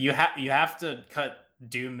you have to cut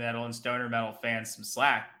doom metal and stoner metal fans some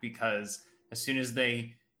slack, because as soon as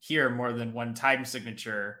they hear more than one time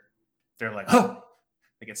signature, they're like, oh,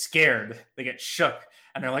 they get scared, they get shook,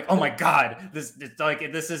 and they're like, oh my god, this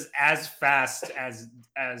is as fast as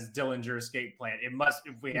Dillinger Escape Plan. It must,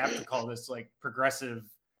 if we have to call this like progressive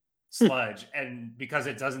sludge, and because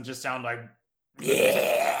it doesn't just sound like and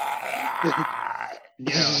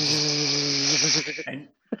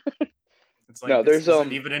it's like, no, this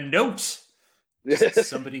isn't even a note.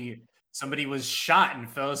 Somebody was shot and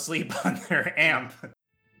fell asleep on their amp.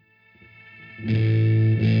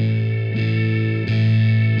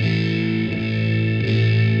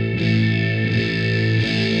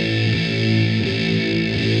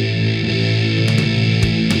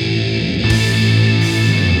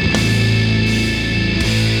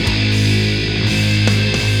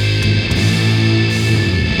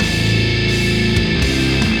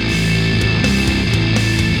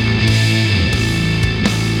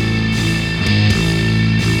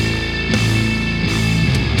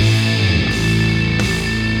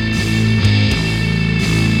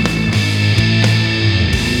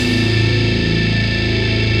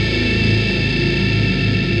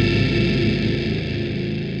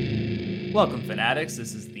 Welcome, fanatics.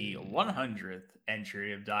 This is the 100th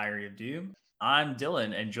entry of Diary of Doom. I'm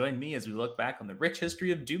Dylan, and join me as we look back on the rich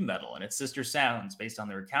history of doom metal and its sister sounds based on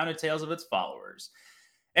the recounted tales of its followers.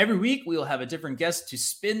 Every week, we will have a different guest to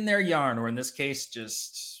spin their yarn, or in this case,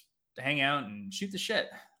 just hang out and shoot the shit,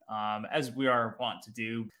 as we are wont to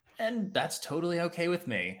do. And that's totally okay with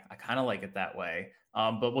me. I kind of like it that way.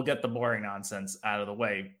 But we'll get the boring nonsense out of the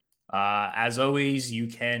way. As always, you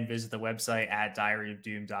can visit the website at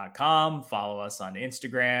diaryofdoom.com, follow us on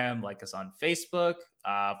Instagram, like us on Facebook,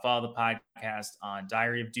 follow the podcast on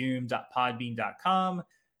diaryofdoom.podbean.com,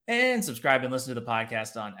 and subscribe and listen to the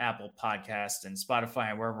podcast on Apple Podcasts and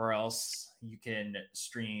Spotify and wherever else you can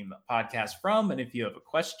stream podcasts from. And if you have a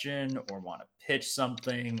question or want to pitch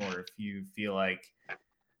something, or if you feel like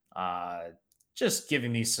just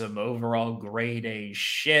giving me some overall grade A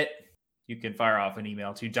shit, you can fire off an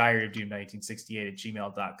email to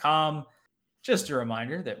diaryofdoom1968@gmail.com. Just a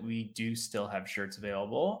reminder that we do still have shirts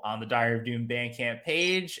available on the Diary of Doom Bandcamp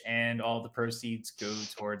page, and all the proceeds go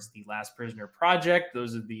towards the Last Prisoner Project.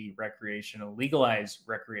 Those are the legalized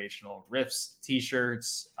recreational riffs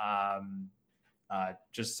t-shirts.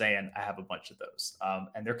 Just saying, I have a bunch of those.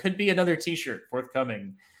 And there could be another t-shirt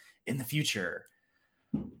forthcoming in the future.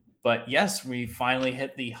 But yes, we finally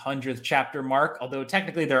hit the 100th chapter mark, although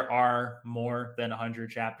technically there are more than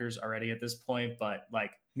 100 chapters already at this point. But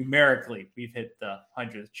like numerically, we've hit the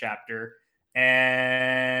 100th chapter.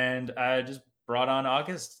 And I just brought on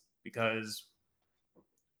August because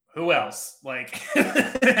who else? Like,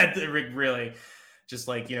 really, just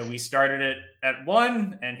like, we started it at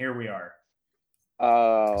 1 and here we are.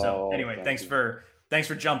 So anyway, thanks for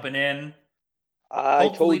jumping in. I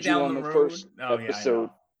told you on the first episode. Yeah,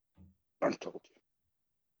 I told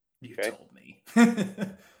you. You told me.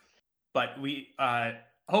 But we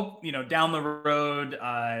hope, down the road,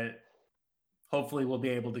 hopefully we'll be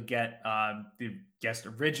able to get the guest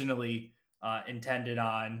originally intended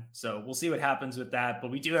on. So we'll see what happens with that.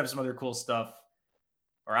 But we do have some other cool stuff,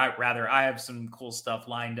 or I have some cool stuff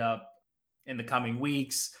lined up in the coming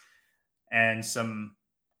weeks, and some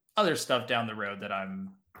other stuff down the road that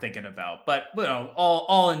I'm thinking about. But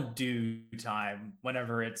all in due time,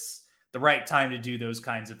 whenever it's the right time to do those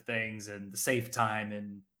kinds of things and the safe time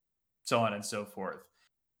and so on and so forth.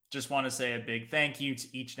 Just want to say a big thank you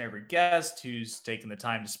to each and every guest who's taken the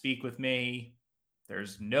time to speak with me.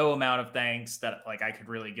 There's no amount of thanks that I could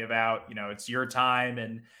really give out. It's your time.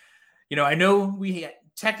 And, I know we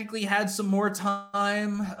technically had some more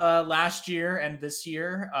time last year and this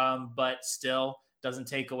year, but still doesn't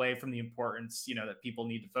take away from the importance, that people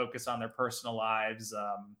need to focus on their personal lives,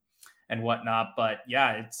 and whatnot. But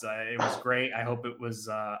yeah, it was great. I hope it was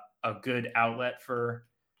a good outlet for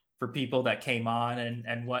people that came on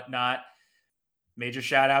and whatnot. Major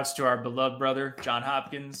shout outs to our beloved brother, John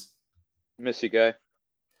Hopkins. Miss you, guy.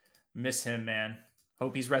 Miss him, man.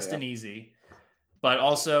 Hope he's resting easy. But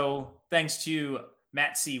also thanks to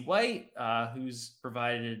Matt C. White, who's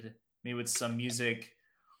provided me with some music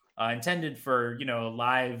intended for, a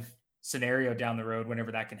live scenario down the road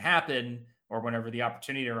whenever that can happen, or whenever the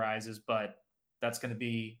opportunity arises. But that's going to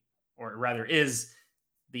be, or rather is,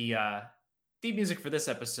 the theme music for this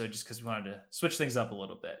episode, just because we wanted to switch things up a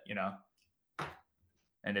little bit,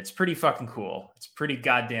 And it's pretty fucking cool. It's pretty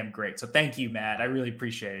goddamn great. So thank you, Matt. I really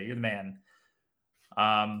appreciate it. You're the man.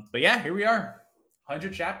 But yeah, here we are.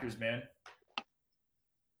 100 chapters, man.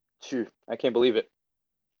 Shoot, I can't believe it.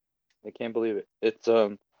 It's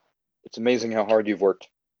It's amazing how hard you've worked.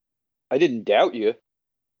 I didn't doubt you,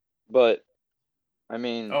 but I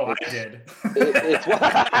mean, I did. It's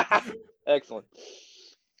excellent.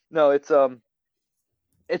 No, it's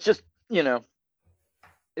just,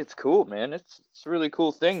 it's cool, man. It's a really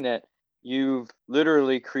cool thing that you've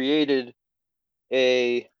literally created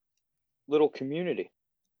a little community.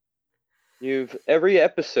 Every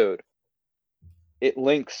episode, it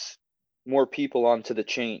links more people onto the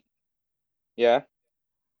chain. Yeah.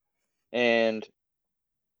 And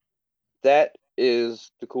that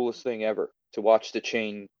is the coolest thing ever, to watch the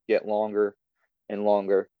chain get longer and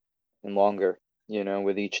longer and longer,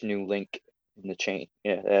 with each new link in the chain.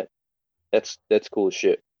 Yeah, that's cool as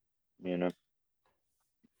shit.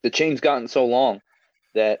 The chain's gotten so long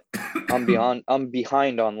that I'm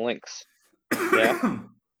behind on links. Yeah.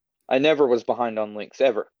 I never was behind on links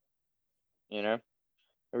ever.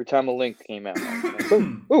 Every time a link came out,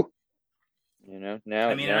 ooh. Now.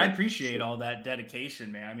 I mean, and I appreciate all that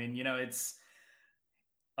dedication, man. I mean, it's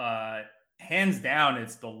hands down,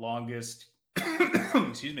 it's the longest,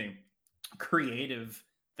 excuse me, creative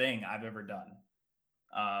thing I've ever done.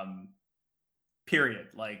 Period.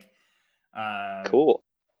 Like, cool.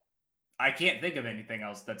 I can't think of anything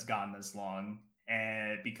else that's gone this long,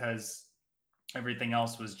 and because everything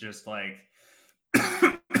else was just like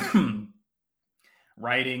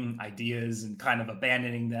writing ideas and kind of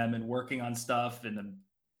abandoning them and working on stuff and then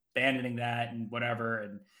abandoning that and whatever.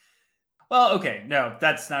 And well, okay, no,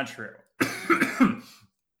 that's not true.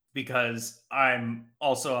 Because I'm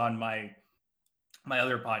also on my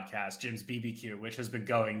other podcast, Jim's BBQ, which has been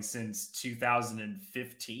going since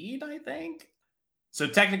 2015, I think. So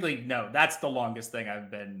technically, no, that's the longest thing I've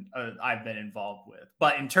been involved with.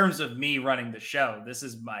 But in terms of me running the show, this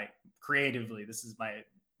is my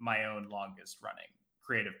own longest running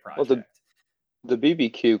creative project. Well, the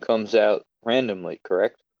BBQ comes out randomly,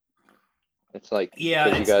 correct? It's like,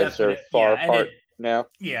 yeah, you guys are far apart now.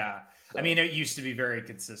 Yeah. So. I mean, it used to be very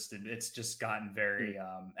consistent. It's just gotten very,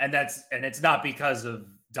 and it's not because of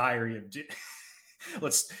Diary of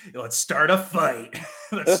let's start a fight.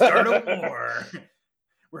 Let's start a war.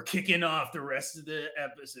 We're kicking off the rest of the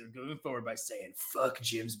episode going forward by saying, fuck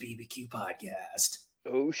Jim's BBQ podcast.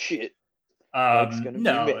 Oh shit.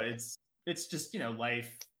 No, it's just,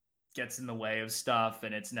 life gets in the way of stuff,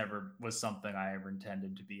 and it's never was something I ever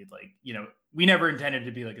intended to be like, we never intended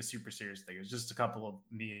to be like a super serious thing. It was just a couple of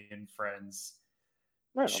me and friends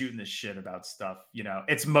shooting the shit about stuff.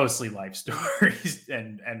 It's mostly life stories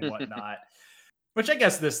and whatnot, which I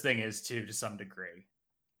guess this thing is too, to some degree.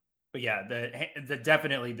 But yeah, the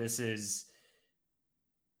definitely this is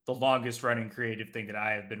the longest running creative thing that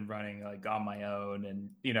I have been running like on my own,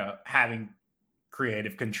 and having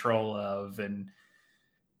creative control of and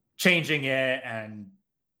changing it. And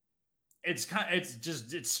it's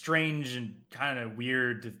strange and kind of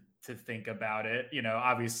weird to think about it.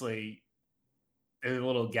 Obviously a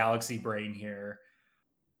little galaxy brain here.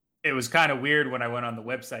 It was kind of weird when I went on the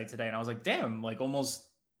website today and I was like, damn, like almost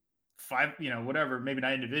 5, whatever, maybe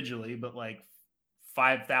not individually, but like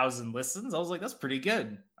 5,000 listens. I was like, that's pretty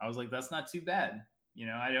good. I was like, that's not too bad.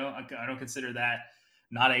 I don't consider that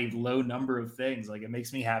not a low number of things. Like, it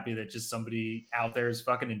makes me happy that just somebody out there is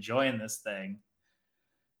fucking enjoying this thing.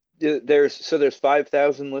 There's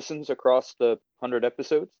 5,000 listens across the 100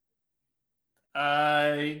 episodes.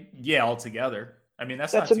 Yeah, altogether. I mean,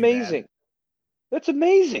 that's amazing. That's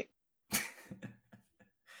amazing.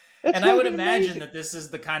 And I would imagine that this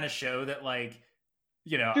is the kind of show that, like,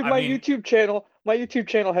 dude, my YouTube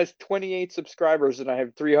channel has 28 subscribers and I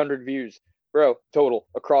have 300 views, bro, total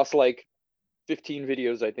across like 15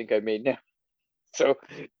 videos I think I made now. So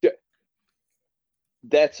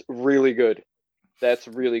that's really good. That's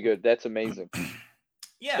amazing.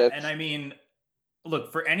 Yeah. And I mean,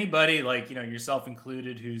 look, for anybody like, yourself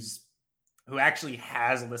included, who actually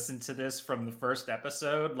has listened to this from the first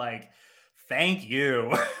episode, like, thank you.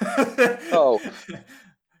 Oh,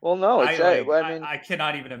 well, no, I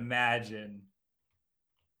cannot even imagine.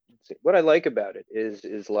 What I like about it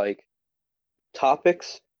is like,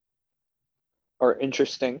 topics are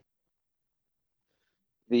interesting.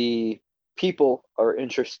 The people are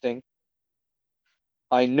interesting.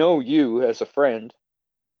 I know you as a friend,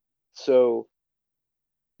 so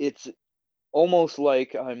it's almost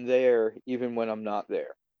like I'm there even when I'm not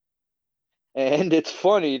there. And it's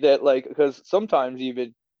funny that, like, because sometimes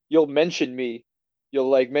even you'll mention me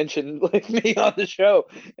like me on the show,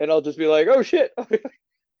 and I'll just be like, oh shit. I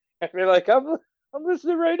mean, like, I'm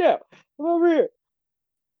listening right now. I'm over here.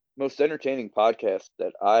 Most entertaining podcast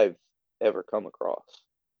that I've ever come across.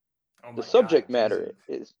 Oh, the subject matter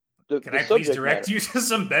is Can I please direct you to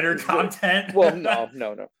some better content? Well,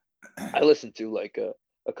 no. I listen to like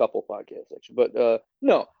a couple podcasts actually, but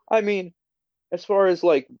no, I mean, as far as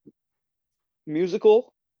like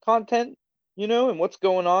musical content, and what's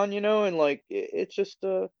going on, and like it's just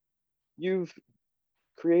you've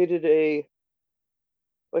created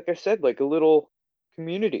like I said, like a little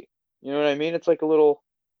community. You know what I mean? It's like a little,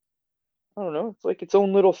 I don't know, it's like its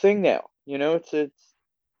own little thing now. It's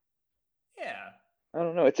Yeah. I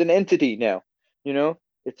don't know, it's an entity now.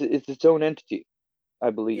 It's its own entity,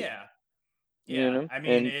 I believe. Yeah. Yeah. I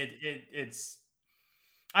mean, And it's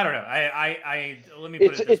I don't know. Let me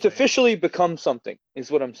put it's it this it's way. officially become something, is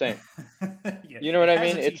what I'm saying. Yeah, You know what it I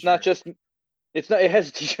has mean? a It's not t-shirt. just it has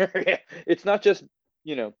a t-shirt. Yeah. It's not just,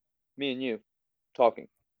 me and you talking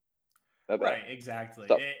about Right, exactly.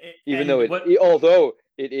 stuff. Even though And what although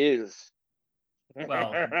it is.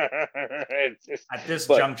 well, It's just, at this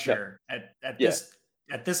but no, juncture, yeah.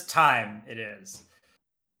 at this time it is.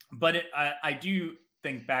 But I do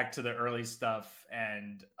think back to the early stuff,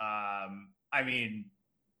 and I mean,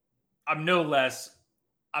 I'm no less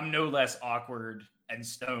awkward and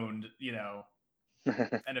stoned,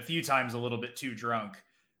 and a few times a little bit too drunk.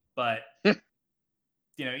 But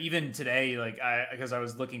even today, like because I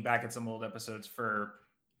was looking back at some old episodes for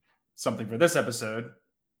something for this episode,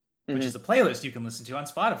 which is a playlist you can listen to on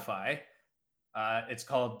Spotify. It's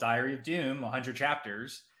called Diary of Doom, 100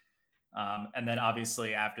 chapters. And then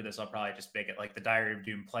obviously after this, I'll probably just make it like the Diary of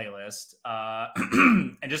Doom playlist.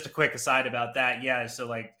 And just a quick aside about that. Yeah. So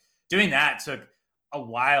like doing that took a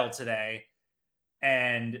while today.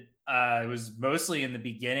 And it was mostly in the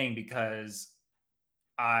beginning because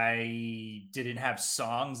I didn't have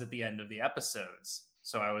songs at the end of the episodes.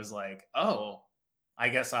 So I was like, oh, I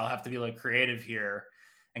guess I'll have to be like creative here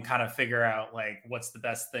and kind of figure out like what's the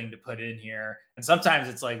best thing to put in here. And sometimes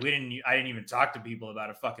it's like I didn't even talk to people about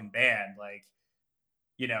a fucking band, like,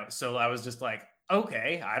 so I was just like,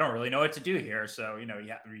 okay, I don't really know what to do here. So, you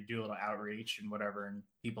have to do a little outreach and whatever, and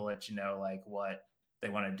people let you know like what they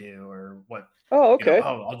want to do or what, Oh, okay.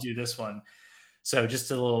 I'll do this one. So just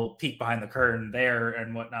a little peek behind the curtain there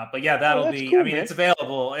and whatnot. But yeah, Oh, that'll that's be, cool, I mean, man. it's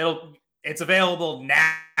available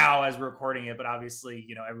now as we're recording it, but obviously,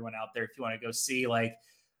 everyone out there, if you want to go see like,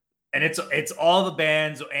 and it's all the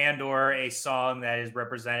bands and or a song that is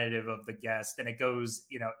representative of the guest, and it goes,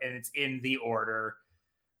 and it's in the order.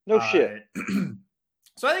 No shit.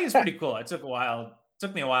 So I think it's pretty cool. It took me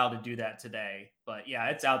a while to do that today, but yeah,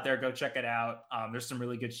 it's out there. Go check it out. There's some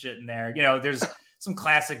really good shit in there. There's some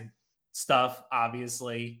classic stuff,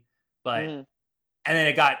 obviously, but and then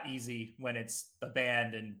it got easy when it's the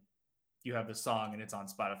band and you have the song and it's on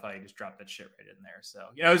Spotify. You just drop that shit right in there. So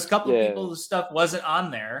there's a couple of people whose stuff wasn't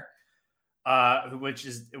on there, which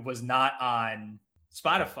it was not on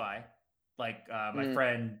Spotify. Like my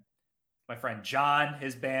friend John,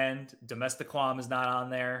 his band Domestiquam is not on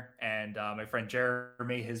there, and my friend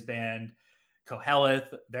Jeremy, his band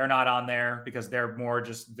Koheleth, they're not on there because they're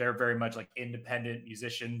very much like independent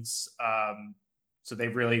musicians. So they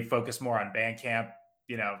really focus more on Bandcamp,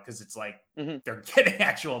 because it's like they're getting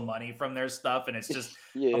actual money from their stuff, and it's just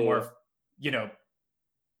a more,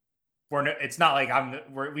 it's not like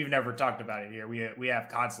we've never talked about it here. We have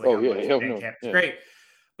constantly how much Bandcamp is great,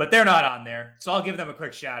 but they're not on there. So I'll give them a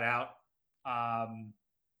quick shout out.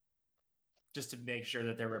 Just to make sure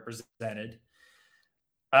that they're represented.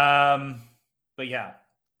 But yeah,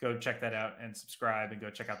 go check that out and subscribe and go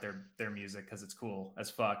check out their music because it's cool as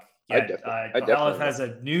fuck. Yeah, Koheleth has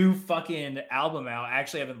a new fucking album out. I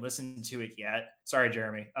actually haven't listened to it yet. Sorry,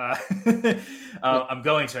 Jeremy. I'm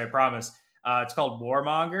going to, I promise. It's called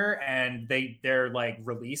Warmonger, and their like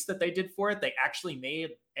release that they did for it, they actually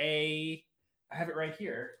made I have it right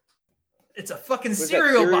here. It's a fucking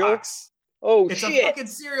cereal box. Oh, it's shit. a fucking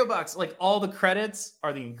cereal box. Like all the credits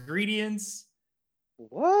are the ingredients.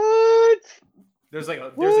 What? There's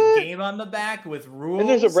a game on the back with rules. And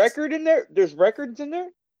there's a record in there? There's records in there?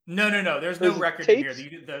 No. There's no record in here.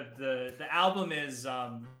 The album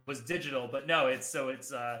was digital, but no, it's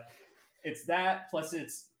that plus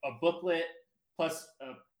it's a booklet plus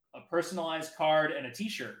a personalized card and a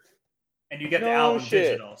t-shirt. And you get the album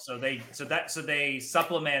digital. So they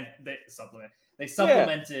supplemented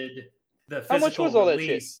the physical. How much was all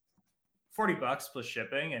release, that shit? $40 plus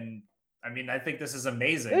shipping, and I mean, I think this is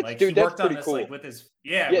amazing. Like he worked on this cool. Like with his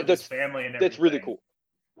with his family and everything. That's really cool.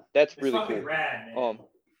 That's really cool. Rad, man.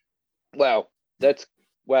 Wow.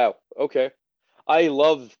 Wow. Okay. I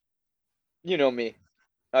love, me.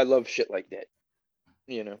 I love shit like that.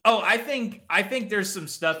 Oh, I think there's some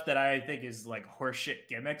stuff that I think is like horseshit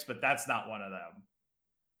gimmicks, but that's not one of them.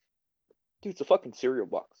 Dude, it's a fucking cereal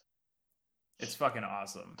box. It's fucking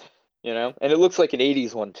awesome. And it looks like an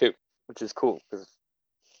 80s one too, which is cool because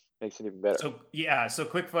Makes it even better. So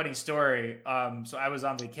quick funny story. So I was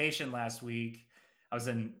on vacation last week. I was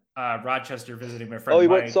in Rochester visiting my friend. Oh, you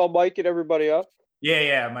Mike. went and saw Mike and everybody up?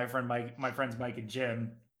 Yeah. My friends Mike and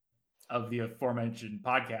Jim of the aforementioned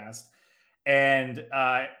podcast. And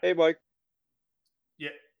hey, Mike. Yeah,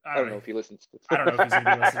 I don't know if he listens to this. I don't know if he's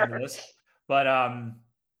gonna be listening to this, but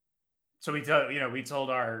so we told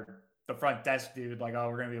the front desk dude, like, oh,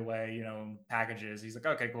 we're gonna be away, packages. He's like,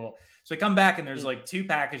 okay, cool. So we come back and there's like 2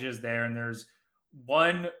 packages there, and there's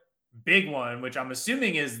one big one, which I'm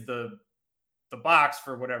assuming is the box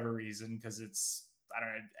for whatever reason, because it's, I don't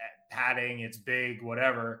know, padding, it's big,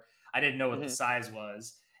 whatever. I didn't know what the size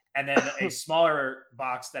was. And then a smaller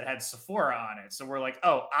box that had Sephora on it. So we're like,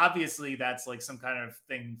 oh, obviously that's like some kind of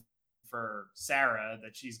thing for Sarah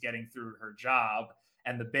that she's getting through her job.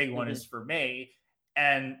 And the big one is for me.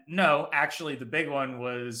 And no, actually the big one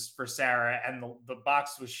was for Sarah, and the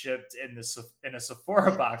box was shipped in a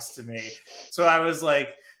Sephora box to me. So I was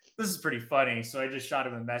like, this is pretty funny. So I just shot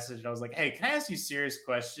him a message. I was like, hey, can I ask you a serious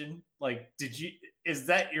question? Like, is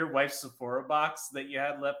that your wife's Sephora box that you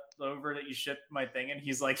had left over that you shipped my thing in?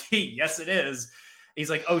 He's like, hey, yes, it is. He's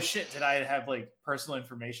like, oh shit, did I have like personal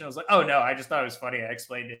information? I was like, oh no, I just thought it was funny. I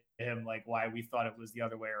explained to him like why we thought it was the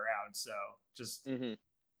other way around. So just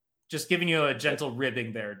giving you a gentle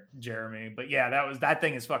ribbing there, Jeremy. But yeah, that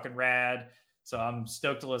thing is fucking rad. So I'm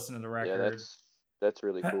stoked to listen to the record. Yeah, that's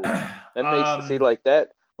really cool. That makes see like that.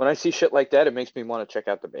 When I see shit like that, it makes me want to check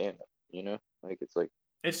out the band. Like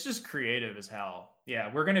it's just creative as hell.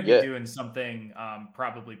 Yeah, we're gonna be doing something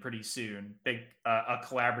probably pretty soon. A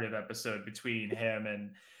collaborative episode between him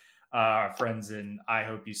and our friends in I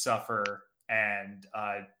Hope You Suffer, and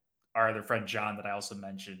our other friend John that I also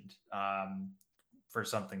mentioned for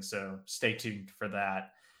something. So stay tuned for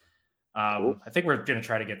that. Cool. I think we're gonna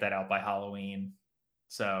try to get that out by Halloween.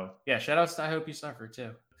 So yeah, shout outs to I Hope You Suffer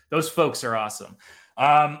too. Those folks are awesome.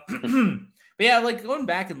 But yeah, like going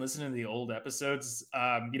back and listening to the old episodes,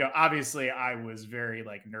 obviously I was very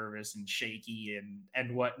like nervous and shaky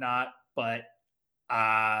and whatnot, but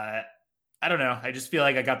I don't know. I just feel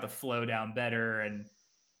like I got the flow down better and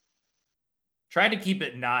tried to keep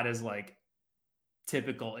it not as like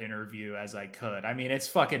typical interview as I could. I mean, it's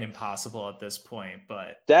fucking impossible at this point,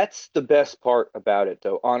 but that's the best part about it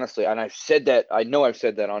though, honestly. And I've said that, I know I've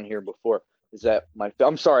said that on here before, is that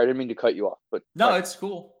I'm sorry, I didn't mean to cut you off, but no, it's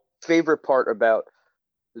cool. Favorite part about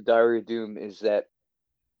the Diary of Doom is that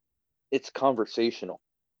it's conversational.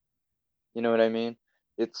 You know what I mean?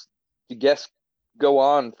 It's the guests go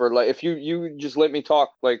on for like, if you just let me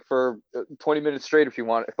talk like for 20 minutes straight if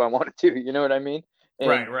I wanted to, you know what I mean?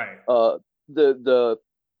 And, right.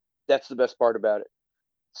 That's the best part about it.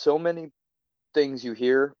 So many things you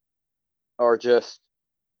hear are just,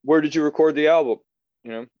 where did you record the album?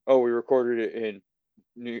 Oh, we recorded it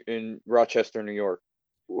in Rochester, New York.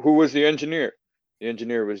 Who was the engineer? The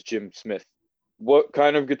engineer was Jim Smith. What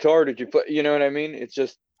kind of guitar did you play? You know what I mean? It's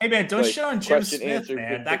just, hey man, don't shit on Jim Smith,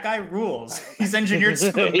 man. That guy rules. He's engineered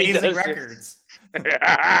some amazing records.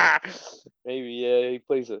 Maybe he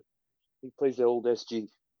plays the old SG.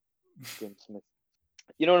 Jim Smith.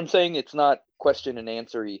 You know what I'm saying? It's not question and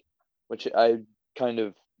answer-y, which I kind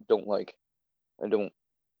of don't like. I don't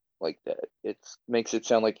like that. It makes it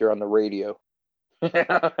sound like you're on the radio.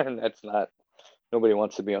 And that's not, nobody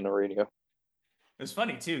wants to be on the radio. It was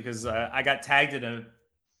funny too, because I got tagged in a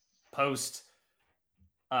post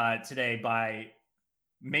today by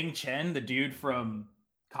Ming Chen, the dude from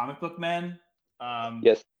Comic Book Men.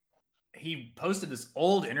 Yes. He posted this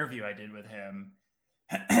old interview I did with him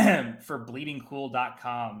for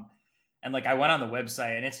bleedingcool.com. And like I went on the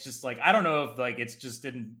website and it's just like, I don't know if like it's just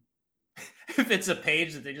didn't if it's a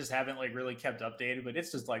page that they just haven't like really kept updated, but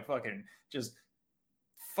it's just like fucking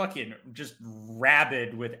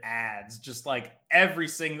rabid with ads, just like every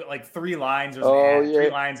single like 3 lines there's an ad, 3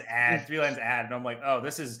 lines ad, 3 lines ad, and I'm like, oh,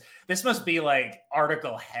 this must be like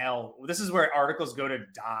article hell. This is where articles go to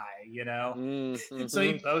die, Mm-hmm. So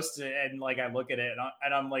he posted it and like I look at it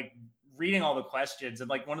and I'm like reading all the questions, and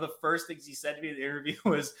like one of the first things he said to me in the interview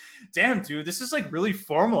was, damn dude, this is like really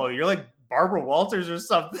formal, you're like Barbara Walters or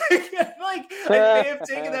something. Like I may have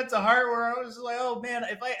taken that to heart, where I was like, oh man,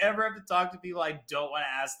 if I ever have to talk to people, I don't want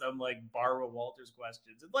to ask them like Barbara Walters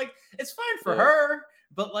questions. It's like, it's fine for her,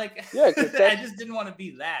 but like I just didn't want to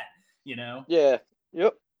be that, Yeah.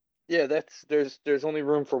 Yep. Yeah, there's only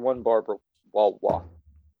room for one Barbara Walters.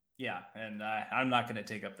 Yeah, and I'm not going to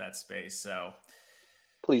take up that space, so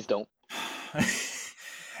please don't.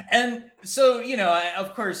 And so,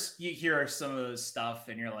 of course, you hear some of the stuff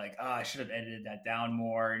and you're like, oh, I should have edited that down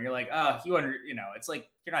more. And you're like, oh, it's like,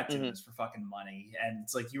 you're not doing this for fucking money. And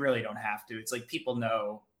it's like, you really don't have to. It's like, people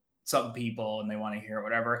know some people and they want to hear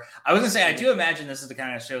whatever. I was gonna say, I do imagine this is the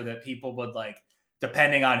kind of show that people would like,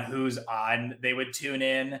 depending on who's on, they would tune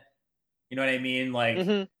in. You know what I mean?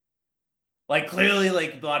 Like clearly,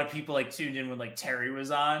 like a lot of people like tuned in when like Terry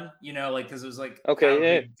was on, you know, like because it was like kind of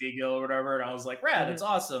a big deal or whatever, and I was like, rad, it's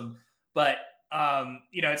awesome. But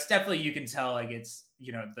you know, it's definitely, you can tell like it's,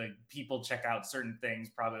 you know, the people check out certain things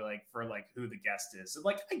probably like for like who the guest is. So,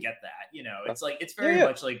 like I get that, you know, it's like it's very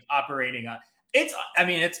much like operating on. I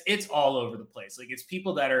mean, it's all over the place. Like it's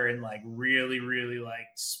people that are in like really, really like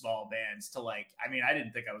small bands to like. I mean, I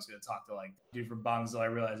didn't think I was gonna talk to like dude from Bongzilla. I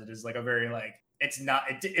realized it is like a very like. It's not.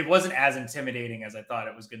 It wasn't as intimidating as I thought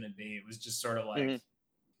it was gonna be. It was just sort of like.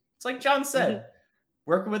 It's like John said,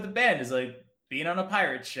 working with the band is like being on a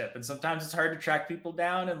pirate ship, and sometimes it's hard to track people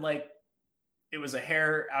down. And like, it was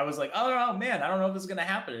I was like, oh man, I don't know if this is gonna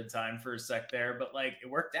happen in time for a sec there, but like it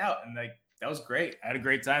worked out, and like that was great. I had a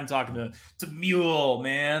great time talking to Mule,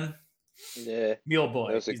 man. Yeah, Mule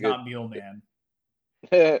Boy. He's not Mule Man.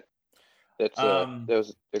 That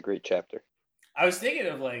was a great chapter. I was thinking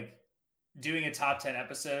of like doing a top 10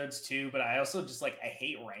 episodes too, but I also just like I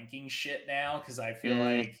hate ranking shit now because I feel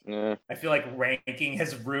like ranking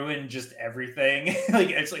has ruined just everything. Like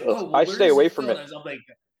it's like, oh, well, I stay away from it. I'm like,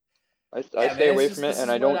 I stay away from it, and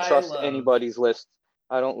I don't trust anybody's list.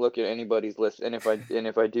 I don't look at anybody's list, and if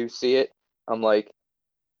I do see it, I'm like,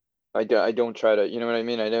 I don't try to, you know what I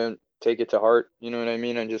mean? I don't take it to heart, you know what I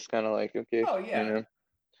mean? I'm just kind of like, okay. Oh yeah. You know?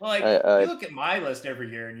 Well, like you look at my list every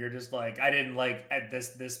year, and you're just like, I didn't like at this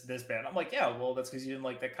band. I'm like, yeah, well, that's because you didn't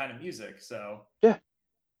like that kind of music. So yeah,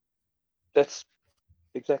 that's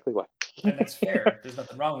exactly why. And that's fair. There's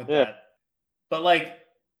nothing wrong with that. But like,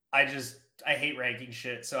 I hate ranking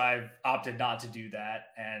shit, so I've opted not to do that.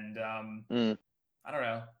 And I don't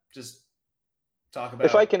know, just talk about.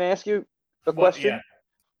 If I can ask you a question.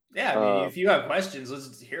 Yeah. I mean, if you have questions,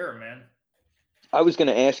 let's hear them, man. I was going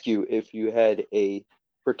to ask you if you had a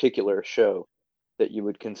particular show that you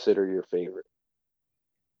would consider your favorite.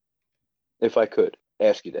 If I could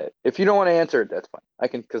ask you that. If you don't want to answer it, that's fine. I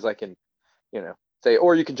can, you know, say,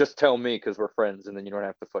 or you can just tell me because we're friends, and then you don't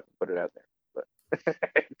have to fucking put it out there. But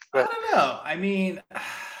I don't know. I mean,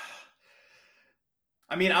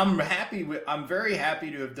 I'm very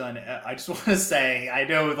happy to have done it. I just want to say, I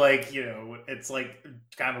know, like, you know, it's like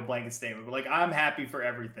kind of a blanket statement, but like, I'm happy for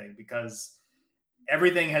everything because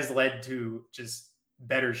everything has led to just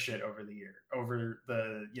better shit over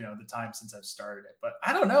the you know, the time since I've started it. But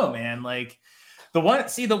I don't know, man. Like the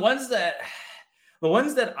ones that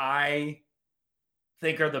I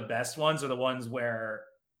think are the best ones are the ones where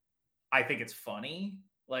I think it's funny.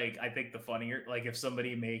 Like, I think the funnier, like if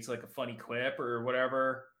somebody makes like a funny quip or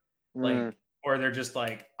whatever, like, or they're just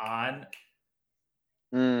like on.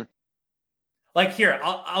 Like here,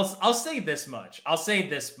 I'll say this much.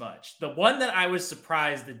 The one that I was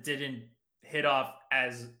surprised that didn't hit off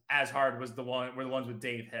as hard were the ones with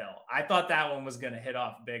Dave Hill. I thought that one was gonna hit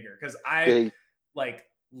off bigger because I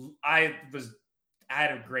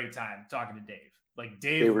had a great time talking to Dave. Like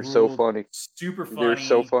Dave, they were so funny, super funny. They were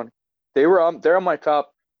so funny. They're on my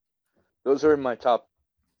top. Those are in my top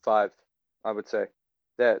 5, I would say.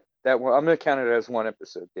 That one, I'm gonna count it as one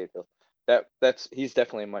episode, Dave Hill. He's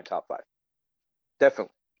definitely in my top 5.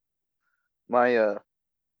 Definitely. My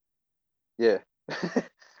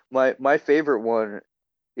my favorite one,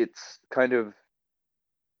 it's kind of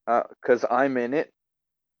because I'm in it,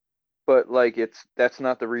 but like that's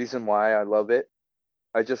not the reason why I love it.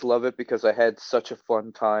 I just love it because I had such a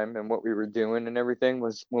fun time, and what we were doing and everything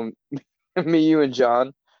was when me, you, and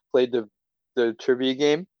John played the trivia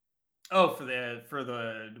game. Oh, for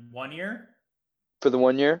the 1 year? For the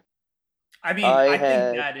 1 year? I mean, I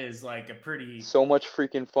think that is like a pretty... So much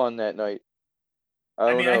freaking fun that night.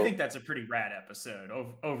 I think that's a pretty rad episode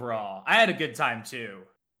overall. I had a good time too.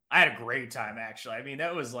 I had a great time, actually. I mean,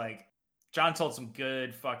 that was like... John told some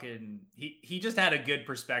good fucking... He just had a good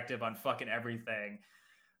perspective on fucking everything.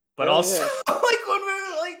 But also, like when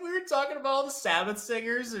we were talking about all the Sabbath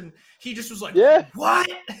singers, and he just was like,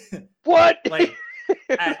 "What? What?" Like,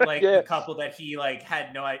 the couple that he like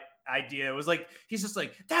had no idea. It was like he's just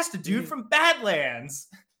like, "That's the dude from Badlands."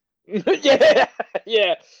 Yeah.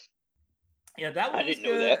 That one was good.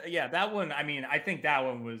 Know that. Yeah, that one. I mean, I think that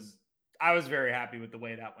one was. I was very happy with the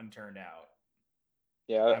way that one turned out.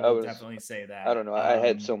 Yeah, I would definitely say that. I don't know. I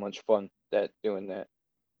had so much fun doing that.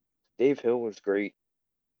 Dave Hill was great.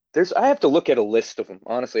 I have to look at a list of them.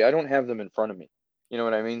 Honestly, I don't have them in front of me. You know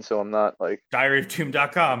what I mean? So I'm not like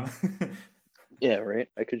diaryofdoom.com. Yeah, right.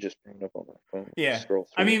 I could just bring it up on my phone. Yeah. Scroll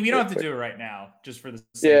through. I mean, we don't have to do it right now, just for the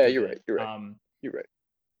sake Yeah, you're right. You're right.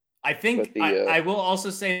 I think I will also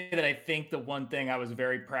say that I think the one thing I was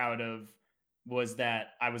very proud of was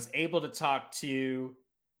that I was able to talk to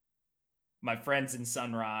my friends in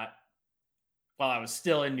Sunrot while I was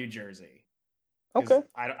still in New Jersey. Okay.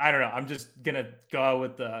 I don't know. I'm just gonna go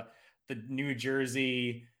with the New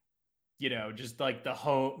Jersey, just like the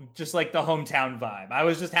hometown vibe. I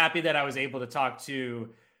was just happy that I was able to talk to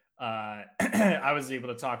I was able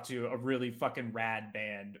to talk to a really fucking rad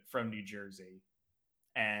band from New Jersey,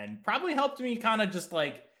 and probably helped me kind of just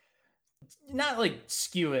like not like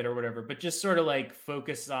skew it or whatever, but just sort of like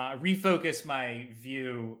refocus my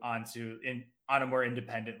view on a more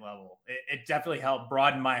independent level. It definitely helped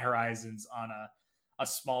broaden my horizons on a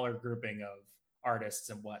smaller grouping of artists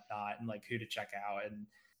and whatnot, and like who to check out and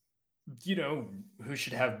who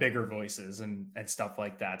should have bigger voices and stuff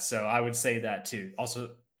like that. So I would say that too.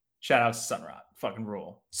 Also, shout out to Sunrot, fucking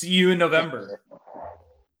rule. See you in November.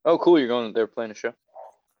 Oh, cool! You're going there playing a show.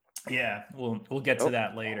 Yeah, we'll get to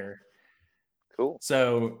that later. Cool.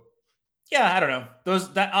 So, yeah, I don't know.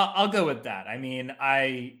 I'll go with that. I mean,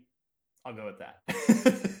 I'll go with that.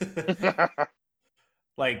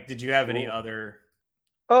 Like, did you have any other?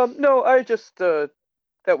 No, I just that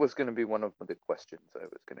was going to be one of the questions I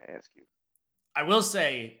was going to ask you. I will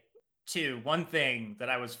say, too, one thing that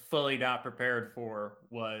I was fully not prepared for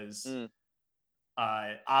was,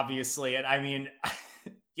 obviously, and I mean,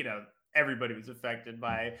 everybody was affected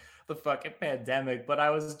by the fucking pandemic, but I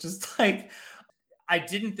was just like, I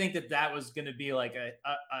didn't think that was going to be like a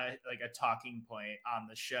talking point on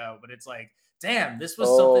the show, but it's like, damn, this was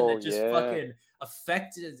something that just fucking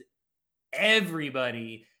affected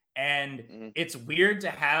everybody. And it's weird to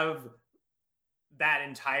have that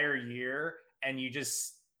entire year and you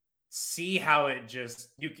just see how it just,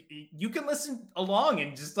 you can listen along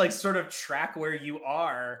and just like sort of track where you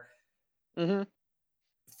are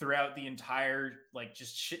throughout the entire like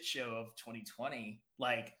just shit show of 2020.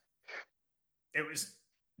 Like, it was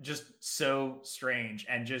just so strange,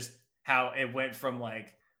 and just how it went from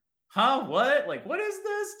like, huh, what? Like, what is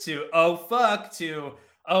this? To, oh, fuck, to,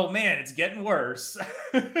 oh, man, it's getting worse.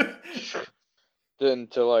 Then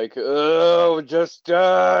to like, oh, just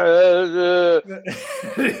yeah,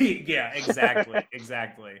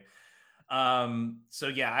 exactly. So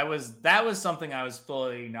yeah, that was something I was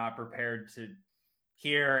fully not prepared to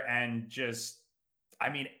hear, and just, I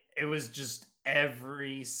mean, it was just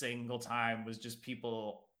every single time was just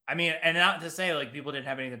people. I mean, and not to say like people didn't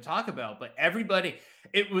have anything to talk about, but everybody,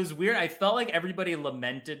 it was weird. I felt like everybody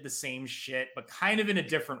lamented the same shit, but kind of in a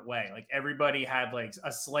different way. Like everybody had like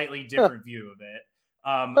a slightly different view of it.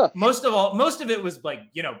 Most of it was like,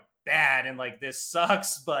 bad and like, this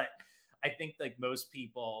sucks. But I think like most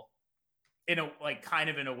people, in a like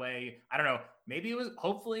kind of in a way, I don't know, maybe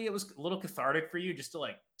hopefully it was a little cathartic for you just to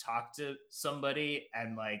like talk to somebody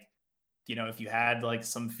and like, if you had like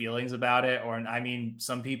some feelings about it, or, I mean,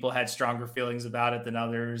 some people had stronger feelings about it than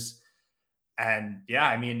others. And yeah,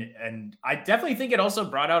 I mean, and I definitely think it also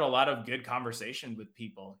brought out a lot of good conversation with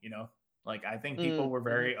people, like, I think people were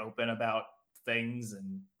very open about things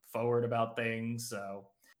and forward about things. So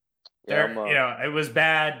it was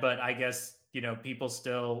bad, but I guess, people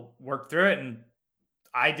still worked through it, and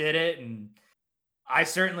I did it. And I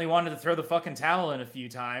certainly wanted to throw the fucking towel in a few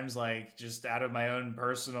times, like just out of my own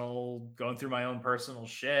going through my own personal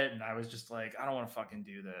shit. And I was just like, I don't want to fucking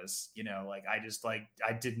do this. Like,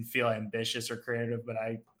 I didn't feel ambitious or creative, but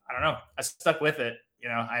I don't know. I stuck with it,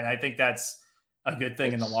 and I think that's a good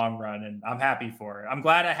thing in the long run. And I'm happy for it. I'm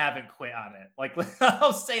glad I haven't quit on it. Like,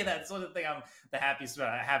 I'll say that's one of the things I'm the happiest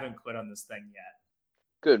about. I haven't quit on this thing yet.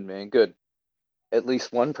 Good, man. Good. At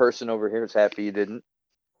least one person over here is happy you didn't.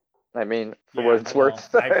 I mean, for what it's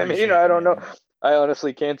worth. I mean, I don't know. I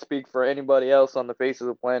honestly can't speak for anybody else on the face of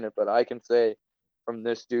the planet, but I can say from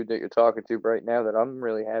this dude that you're talking to right now that I'm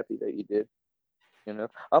really happy that you did.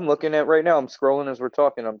 I'm looking at right now, I'm scrolling as we're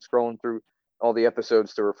talking, I'm scrolling through all the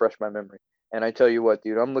episodes to refresh my memory. And I tell you what,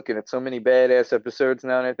 dude, I'm looking at so many badass episodes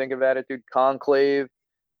now, and I think about it, dude. Conclave,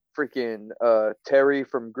 freaking Terry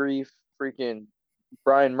from Grief, freaking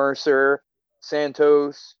Brian Mercer,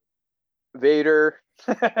 Santos, Vader.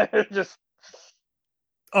 Just,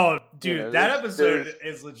 oh, dude, that episode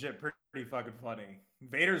is legit pretty fucking funny.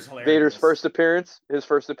 Vader's hilarious. Vader's his first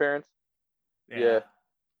appearance. Yeah.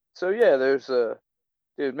 So yeah, there's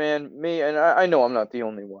dude, man, me, and I know I'm not the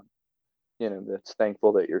only one, that's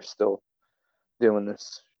thankful that you're still doing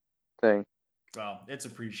this thing. Well, it's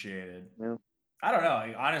appreciated. Yeah. I don't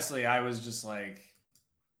know. Honestly, I was just like,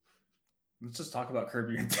 let's just talk about Curb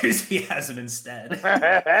Your Enthusiasm instead.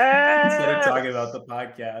 Instead of talking about the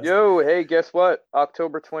podcast. Yo, hey, guess what?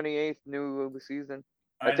 October 28th, new season.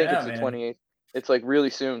 I think it's the 28th. It's like really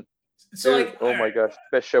soon. So dude, like, oh my gosh,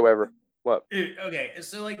 best show ever. What? Okay,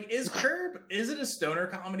 so like, is Curb, is it a stoner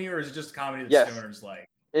comedy, or is it just a comedy that Yes. stoners like?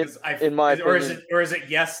 In my opinion, or is it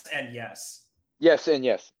yes and yes? Yes and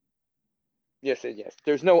yes. Yes and yes.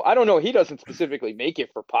 There's no, I don't know. He doesn't specifically make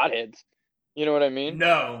it for potheads. You know what I mean?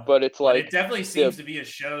 No, but it's like it definitely seems to be a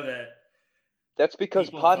show that. That's because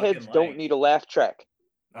potheads don't need a laugh track.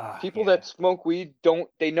 People that smoke weed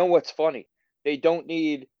they know what's funny. They don't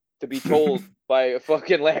need to be told by a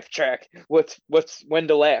fucking laugh track what's when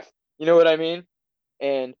to laugh. You know what I mean?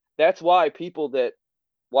 And that's why people that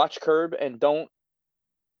watch Curb and don't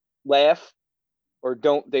laugh, or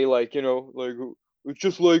they like, it's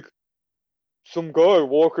just like some guy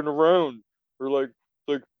walking around, or like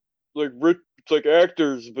rich, it's like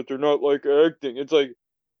actors, but they're not like acting. It's like,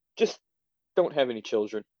 just don't have any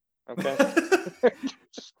children, okay?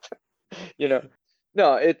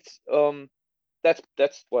 No, it's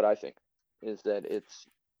that's what I think, is that it's.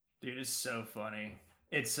 Dude, it's so funny.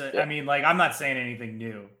 It's I mean, like, I'm not saying anything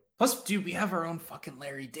new. Plus, dude, we have our own fucking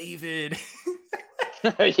Larry David.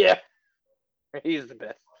 Yeah, he's the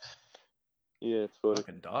best. Yeah, it's funny.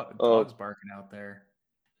 Fucking dogs barking out there.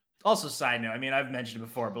 Also, side note, I mean, I've mentioned it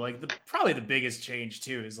before, but like, probably the biggest change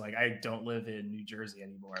too is like, I don't live in New Jersey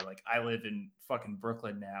anymore. Like, I live in fucking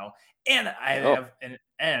Brooklyn now, and I have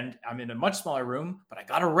and I'm in a much smaller room, but I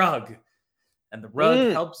got a rug, and the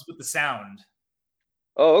rug helps with the sound.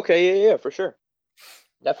 Oh, okay, yeah, for sure,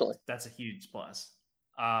 definitely. That's a huge plus.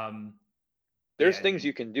 There's things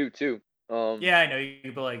you can do too. Yeah, I know you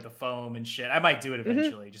can put like the foam and shit. I might do it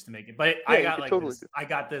eventually just to make it, but I got like this. I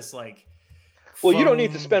got this like. Well, you don't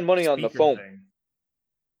need to spend money on the foam. Thing.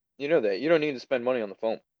 You know that. You don't need to spend money on the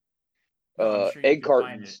foam. No, sure egg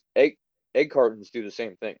cartons. Egg cartons do the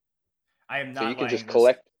same thing. I am not. So you can just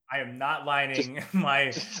collect. I am not lining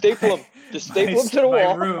my. Just staple them. Just staple them to the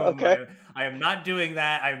wall. Room. Okay. I am not doing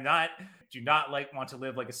that. Do not want to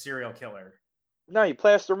live like a serial killer. No, you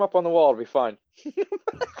plaster them up on the wall. It'll be fine.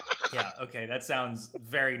 Yeah. Okay. That sounds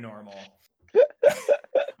very normal.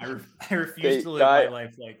 I refuse to live my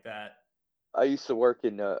life like that. I used to work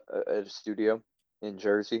in at a studio in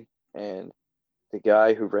Jersey, and the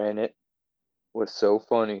guy who ran it was so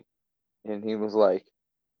funny, and he was like,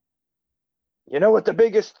 "You know what the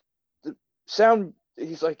biggest sound?"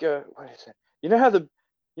 He's like, "What is it? You know how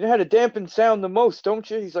to dampen sound the most,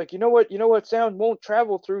 don't you?" He's like, "You know what sound won't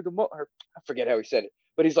travel through the I forget how he said it,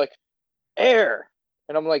 but he's like, air."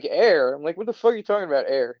 And I'm like, air? I'm like, what the fuck are you talking about,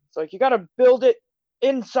 air? It's like, you got to build it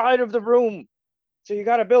inside of the room. So you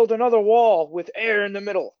got to build another wall with air in the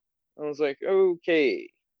middle. I was like, okay.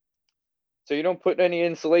 So you don't put any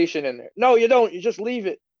insulation in there. No, you don't. You just leave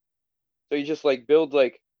it. So you just like build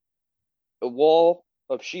like a wall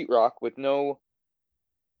of sheetrock with no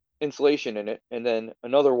insulation in it, and then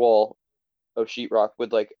another wall of sheetrock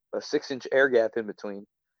with like a 6-inch air gap in between.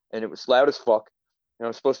 And it was loud as fuck. And I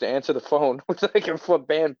was supposed to answer the phone with like a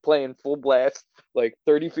band playing full blast, like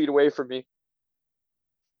 30 feet away from me.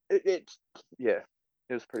 It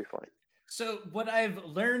was pretty funny. So what I've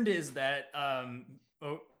learned is that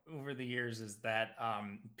over the years is that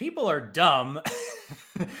people are dumb,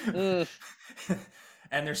 and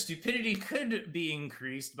their stupidity could be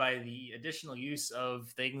increased by the additional use of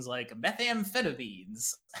things like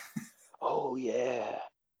methamphetamines. Oh yeah,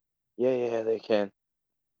 they can.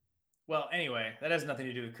 Well, anyway, that has nothing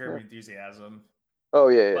to do with Curb Your Enthusiasm. Oh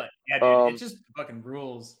yeah. But yeah, dude, it just fucking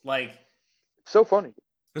rules. Like, it's so funny.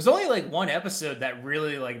 There's only like one episode that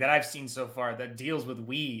really like that I've seen so far that deals with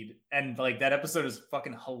weed, and like that episode is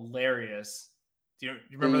fucking hilarious. Do you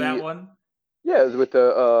remember that one? Yeah, it was with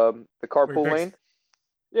the carpool lane.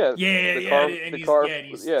 Yeah. The car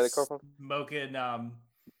smoking.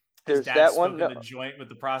 There's that one. The joint with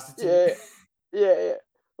the prostitute. Yeah.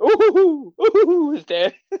 Ooh, his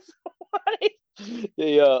dad.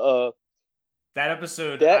 That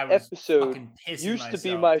episode used to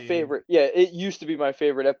be my favorite. Yeah, it used to be my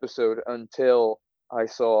favorite episode until I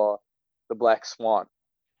saw The Black Swan.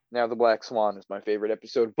 Now The Black Swan is my favorite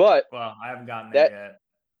episode, but well, I haven't gotten there yet.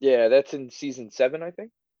 Yeah, that's in season 7, I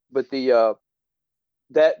think. But the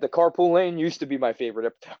carpool lane used to be my favorite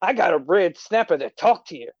episode. I got a red snapper that talk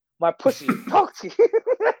to you. My pussy talk to you.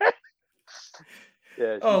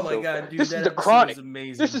 Yeah. Oh my god, dude! This is the Chronic.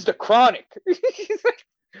 This is the Chronic.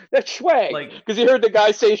 That's swag. Because he heard the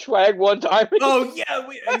guy say swag one time. Oh yeah,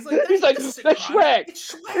 he's like that's swag. It's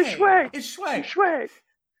swag.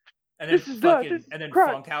 And then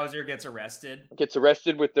Funkhauser gets arrested.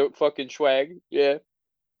 With the fucking swag. Yeah.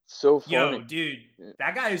 So funny. Yo, dude,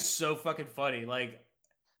 that guy is so fucking funny. Like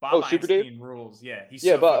Bob Einstein rules. Yeah, he's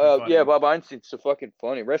so fucking funny. Yeah, Bob Einstein's so fucking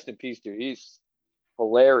funny. Rest in peace, dude. He's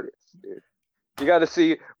hilarious, dude. You got to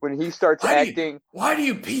see when he starts acting. Why do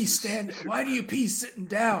you pee sitting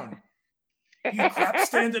down? You crap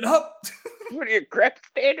standing up. What are you crap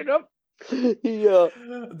standing up?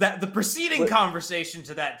 That the preceding conversation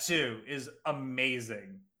to that too is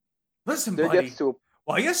amazing. Listen, buddy,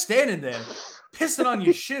 while you're standing there pissing on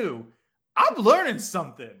your shoe, I'm learning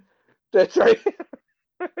something. That's right.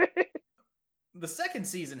 The second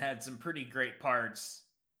season had some pretty great parts.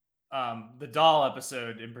 The doll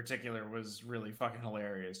episode in particular was really fucking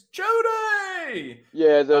hilarious. Judy!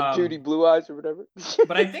 Yeah, the Judy Blue Eyes or whatever.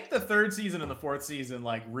 But I think the third season and the fourth season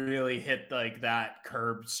like really hit like that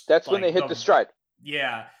curb. That's when they hit the stride.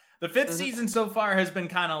 Yeah. The fifth season so far has been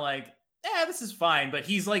kind of like, this is fine, but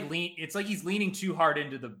he's like it's like he's leaning too hard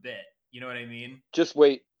into the bit. You know what I mean? Just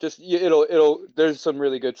wait. It'll there's some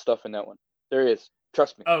really good stuff in that one. There is.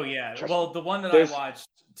 Trust me. Oh yeah. The one that I watched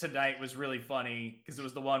tonight was really funny because it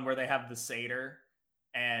was the one where they have the Seder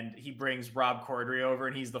and he brings Rob Corddry over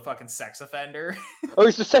and he's the fucking sex offender. Oh,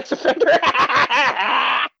 he's the sex offender.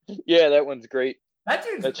 Yeah, that one's great. That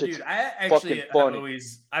dude, I've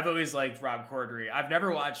always liked Rob Corddry. I've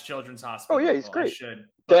never watched Children's Hospital. Oh yeah, he's great. I should.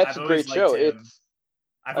 That's a great show.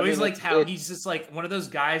 I've always liked how he's just like one of those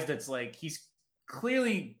guys that's like he's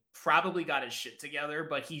clearly probably got his shit together,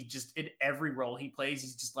 but he just in every role he plays,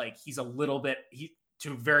 he's just like he's a little bit he's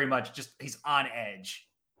on edge.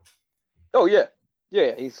 Oh yeah.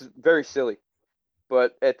 Yeah, he's very silly.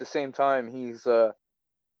 But at the same time he's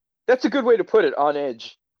that's a good way to put it, on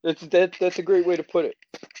edge. That's a great way to put it.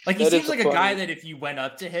 Like he seems like a guy that if you went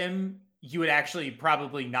up to him, you would actually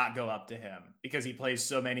probably not go up to him because he plays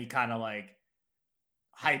so many kind of like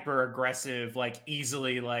hyper aggressive, like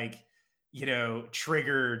easily like, you know,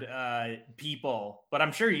 triggered people. But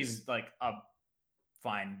I'm sure he's like a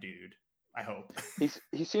fine dude. I hope.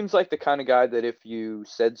 He seems like the kind of guy that if you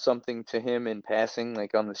said something to him in passing,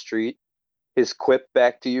 like on the street, his quip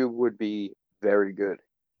back to you would be very good.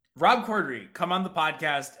 Rob Corddry, come on the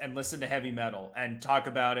podcast and listen to heavy metal and talk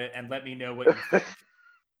about it and let me know what you think.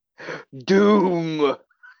 Doom.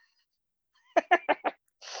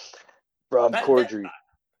 Rob Corddry.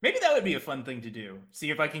 Maybe that would be a fun thing to do.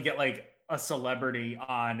 See if I can get like a celebrity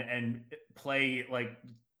on and play like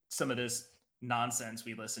some of this nonsense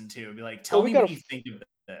we listen to. Be like, tell me what you think of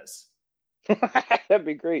this. That'd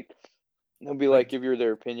be great. They'll be like, give you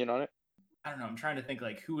their opinion on it. I don't know. I'm trying to think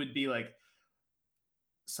like who would be like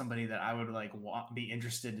somebody that I would like be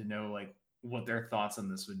interested to know like what their thoughts on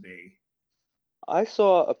this would be. I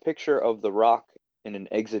saw a picture of The Rock in an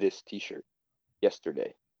Exodus t-shirt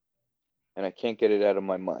yesterday, and I can't get it out of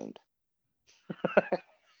my mind.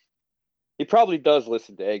 He probably does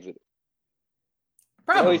listen to Exodus.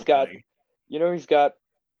 Probably. He's got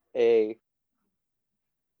a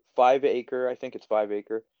 5-acre, I think it's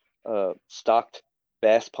 5-acre, stocked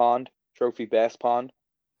bass pond, trophy bass pond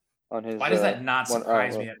on his. Why does that not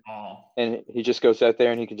surprise me at all? And he just goes out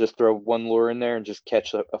there and he can just throw one lure in there and just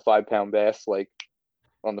catch a 5-pound bass like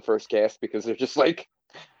on the first cast because they're just like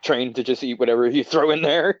trained to just eat whatever you throw in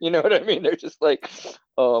there. You know what I mean? They're just like,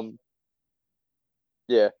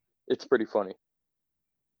 yeah, it's pretty funny.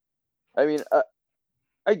 I mean,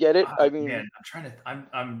 I get it. I mean, man, I'm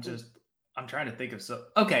trying to think of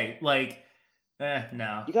okay, like,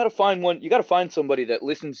 no. You gotta find somebody that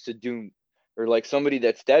listens to Doom, or like somebody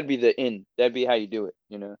that'd be how you do it.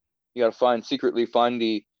 You know, you gotta secretly find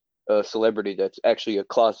the celebrity that's actually a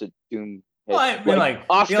closet Doom head. Well, I mean, like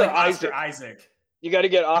Oscar Isaac. You got to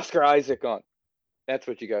get Oscar Isaac on. That's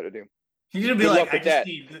what you got to do. He's gonna be like, I just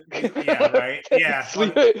need, yeah, right, yeah.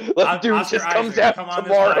 Doom Oscar just comes out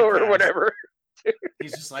tomorrow or whatever.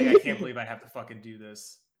 He's just like, I can't believe I have to fucking do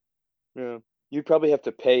this. Yeah, you'd probably have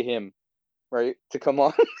to pay him, right, to come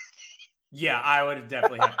on. Yeah, I would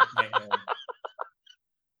definitely have to pay him.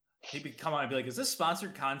 He'd come on and be like, "Is this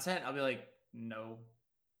sponsored content?" I'll be like, "No."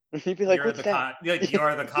 He'd be like, "You're "What's that?" You're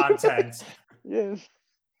the content. Yeah.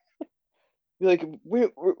 Be like,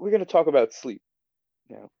 we're gonna talk about sleep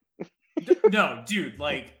now. No, dude,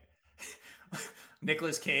 like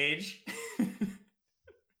Nicolas Cage.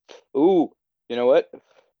 Ooh, you know what?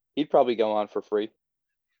 He'd probably go on for free.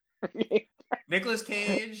 Nicolas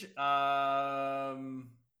Cage.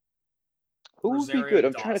 Who would be good?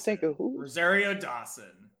 I'm trying to think of who. Rosario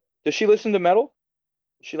Dawson. Does she listen to metal?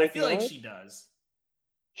 I feel like she does.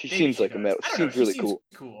 She seems like a metal. She seems really cool.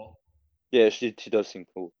 Cool. Yeah, she does seem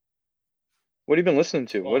cool. What have you been listening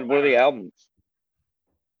to? Well, what are the albums?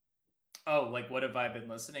 Oh, like what have I been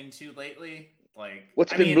listening to lately? Like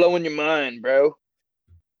what's been blowing your mind, bro?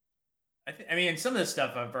 I mean, some of the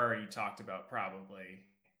stuff I've already talked about, probably.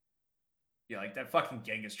 Yeah, like that fucking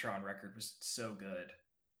Genghis Tron record was so good.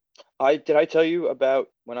 Did I tell you about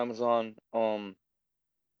when I was on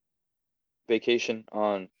vacation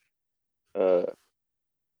on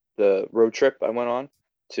the road trip I went on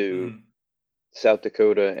to South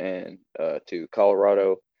Dakota and to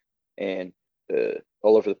Colorado and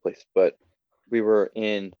all over the place. But we were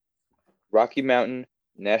in Rocky Mountain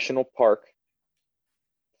National Park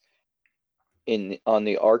on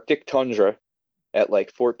the Arctic tundra at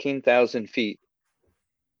like 14,000 feet,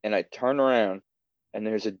 and I turn around and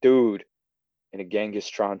there's a dude in a Genghis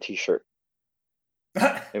Khan t-shirt.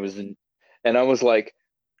 And I was like,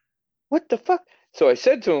 what the fuck? So I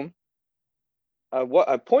said to him,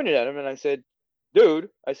 I pointed at him and I said, dude,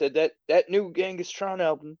 I said that new Genghis Khan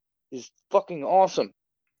album is fucking awesome.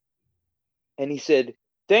 And he said,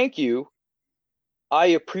 thank you. I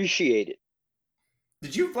appreciate it.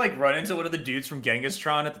 Did you like run into one of the dudes from Genghis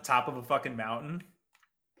Khan at the top of a fucking mountain?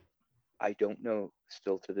 I don't know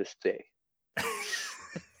still to this day.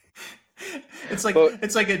 It's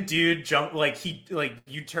like a dude jump, like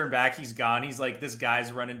you turn back, he's gone. He's like, this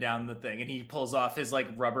guy's running down the thing and he pulls off his like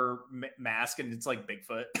rubber mask and it's like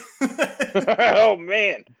Bigfoot. Oh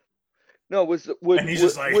man. No, and he's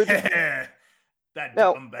just like, that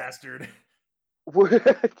dumb bastard.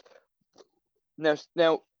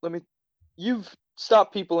 Now let me, you've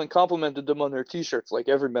stopped people and complimented them on their t-shirts like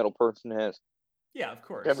every metal person has. Yeah, of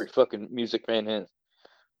course. Every fucking music fan has.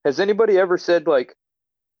 Has anybody ever said like,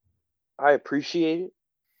 I appreciate it?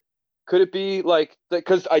 Could it be like,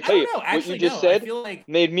 because I tell you, what you just said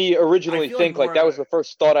made me originally think like that was the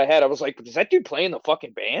first thought I had. I was like, is that dude playing the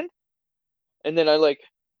fucking band? And then I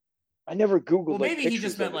never Googled. Well, maybe he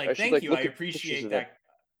just meant like, thank you, I appreciate that.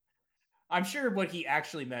 I'm sure what he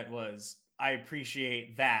actually meant was, I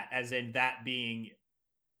appreciate that, as in that being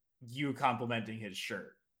you complimenting his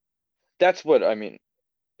shirt. That's what I mean.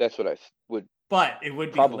 That's what I would. But it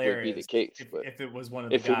would probably hilarious be the case if it was one of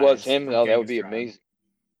the guys. If it was him, that would be amazing.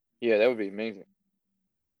 Yeah, that would be amazing.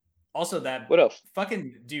 Also, that what else?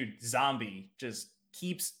 Fucking dude, Zombie just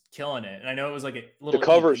keeps killing it. And I know it was like a little the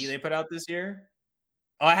covers EP they put out this year.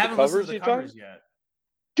 Oh, I haven't listened to the covers yet.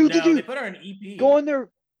 Dude, they put out an EP. Go on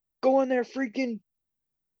their freaking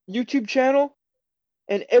YouTube channel,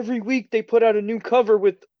 and every week they put out a new cover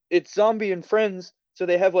with it's Zombie and friends. So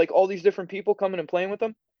they have like all these different people coming and playing with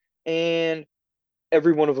them, and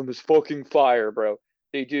every one of them is fucking fire, bro.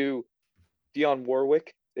 They do Dionne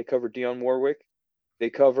Warwick. They cover Dionne Warwick. They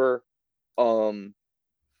cover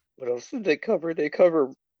what else did they cover? They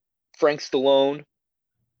cover Frank Stallone.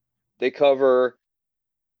 They cover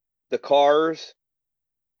the Cars.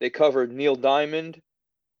 They cover Neil Diamond.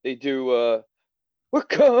 They do We're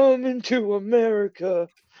Coming to America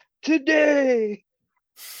Today.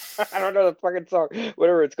 I don't know the fucking song,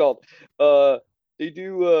 whatever it's called. They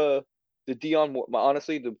do the Dionne.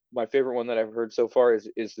 Honestly, my favorite one that I've heard so far is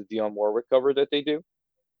the Dionne Warwick cover that they do.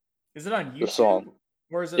 Is it on YouTube? The song,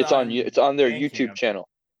 or is it? It's on their YouTube channel.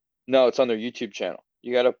 No, it's on their YouTube channel.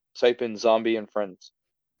 You gotta type in Zombie and Friends.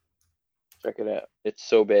 Check it out. It's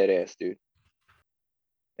so badass, dude.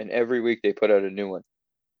 And every week they put out a new one.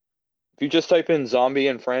 If you just type in Zombie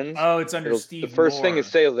and Friends, oh, it's under Steve. The first thing is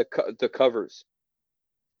say the covers.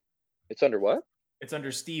 It's under what? It's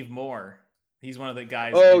under Steve Moore. He's one of the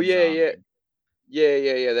guys. Oh yeah.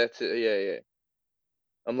 That's it. Yeah.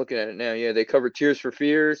 I'm looking at it now. Yeah, they covered Tears for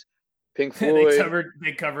Fears, Pink Floyd.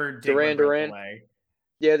 they covered Duran.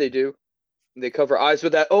 Yeah, they do. They cover Eyes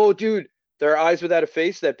Without. Oh, dude, their Eyes Without a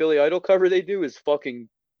Face, that Billy Idol cover they do is fucking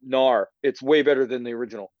gnar. It's way better than the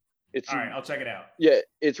original. All right, I'll check it out. Yeah,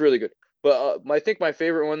 it's really good. But I think my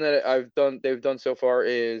favorite one that they've done so far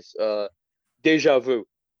is Deja Vu,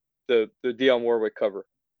 the Dionne Warwick cover.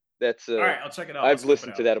 That's all right. I'll check it out. I've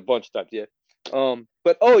listened to that a bunch of times. Yeah.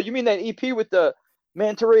 But you mean that EP with the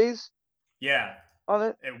manta rays? Yeah. On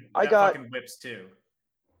it, I got fucking whips too.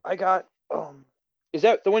 I got is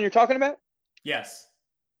that the one you're talking about? Yes.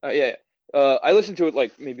 Yeah. I listened to it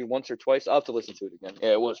like maybe once or twice. I'll have to listen to it again.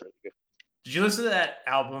 Yeah, it was really good. Did you listen to that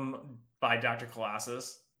album by Dr.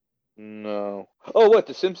 Colossus? No. Oh, what,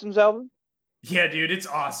 the Simpsons album? Yeah, dude, it's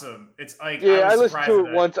awesome. It's like I listened to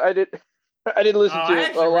it once. I didn't listen to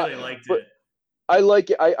it a lot. I really liked it. I like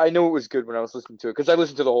it. I know it was good when I was listening to it because I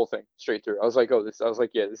listened to the whole thing straight through. I was like,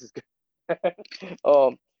 yeah, this is good.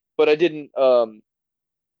 But I didn't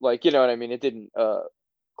like, you know what I mean? It didn't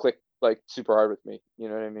click like super hard with me. You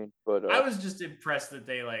know what I mean? But I was just impressed that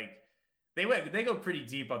they go pretty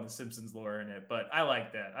deep on the Simpsons lore in it, but I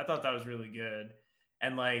like that. I thought that was really good.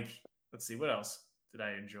 And like, let's see, what else did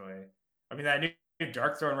I enjoy? I mean, that new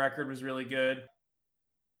Darkthrone record was really good.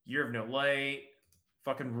 Year of No Light,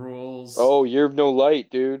 fucking rules. Oh, Year of No Light,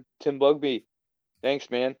 dude. Tim Bugby. Thanks,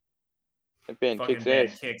 man. That band fucking kicks band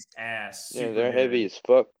ass. kicks ass. Yeah, Super they're good. heavy as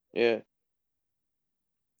fuck. Yeah.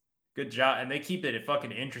 Good job, and they keep it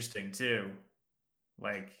fucking interesting too.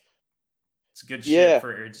 Like, it's good Yeah. shit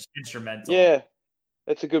for instrumental. Yeah,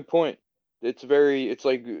 that's a good point. It's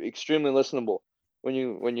like extremely listenable. When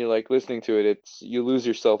you like listening to it, you lose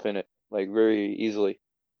yourself in it like very easily.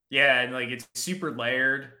 Yeah, and like it's super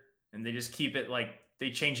layered, and they just keep it like they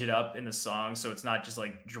change it up in the song, so it's not just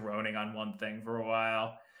like droning on one thing for a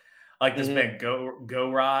while. I like this band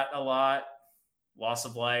Go Rot a lot. Loss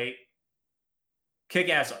of Light.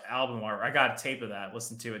 Kick-ass album art. I got a tape of that.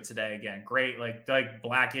 Listen to it today again. Great, like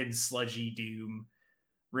blackened, sludgy doom.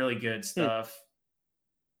 Really good stuff.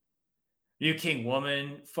 New King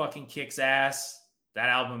Woman fucking kicks ass. That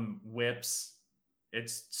album whips.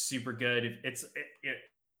 It's super good. It's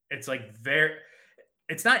like very.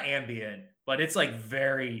 It's not ambient, but it's like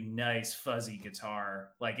very nice fuzzy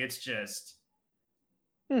guitar. Like it's just.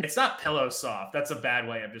 It's not pillow soft. That's a bad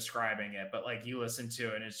way of describing it. But like you listen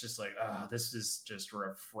to it, and it's just like, oh, this is just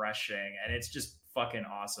refreshing, and it's just fucking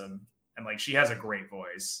awesome. And like she has a great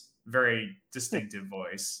voice, very distinctive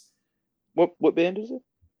voice. What band is it?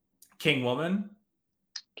 King Woman.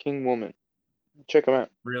 King Woman. Check them out.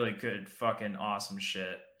 Really good, fucking awesome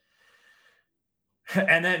shit.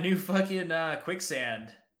 And that new fucking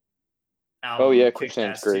Quicksand album. Oh yeah,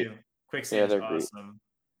 Quicksand's great. Too. Quicksand's awesome. Great.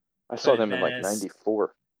 I saw them in like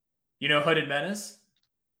 '94. You know Hooded Menace?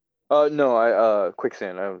 No,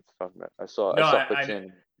 Quicksand. I was talking about. I saw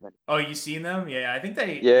Quicksand. Oh, you seen them? Yeah, I think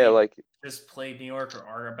they. Yeah, they like just played New York or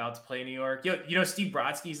are about to play New York. Yo, you know Steve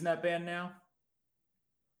Brodsky's in that band now.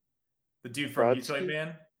 The dude from Mutoid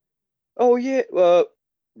Band. Oh yeah.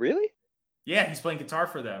 Really? Yeah, he's playing guitar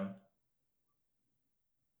for them.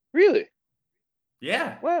 Really?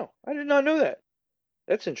 Yeah. Wow, I did not know that.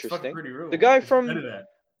 That's interesting. It's fucking pretty rude. The guy from that.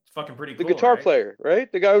 It's fucking pretty cool. The guitar player,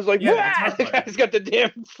 right? The guy was like, yeah, the guy's got the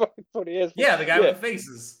damn fucking funny ass. Yeah, the guy with the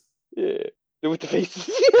faces. Yeah, with the faces.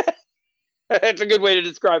 That's a good way to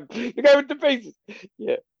describe the guy with the faces.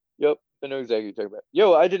 Yeah. Yep. I know exactly what you're talking about.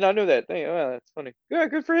 Yo, I did not know that. Wow, that's funny. Yeah,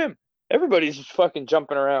 good for him. Everybody's just fucking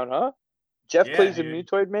jumping around, huh? Jeff plays a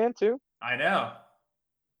Mutoid Man too. I know.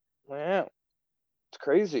 Wow, it's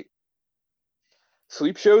crazy.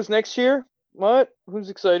 Sleep shows next year? What? Who's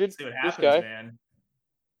excited? Let's see what happens, this guy. Man.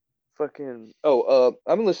 Fucking.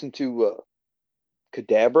 I've been listening to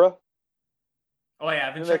Cadabra. Oh yeah, I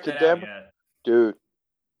haven't checked that out yet. Dude,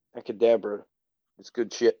 that Cadabra is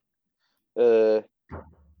good shit. The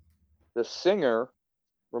singer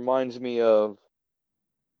reminds me of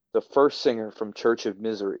the first singer from Church of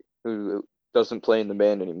Misery, who doesn't play in the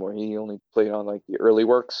band anymore. He only played on like the early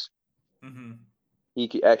works. Mm-hmm.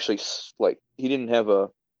 He actually he didn't have a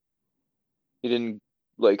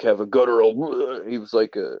guttural. He was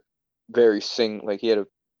like a very he had a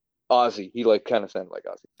Ozzy. He like kind of sounded like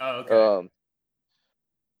Ozzy. Oh, okay.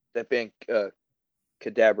 That band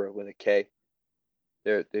Cadabra with a K.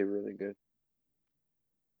 They're really good.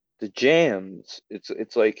 The Jams,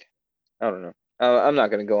 it's like, I don't know. I'm not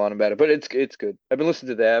gonna go on about it, but it's good. I've been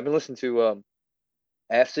listening to that. I've been listening to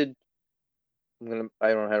Acid. I don't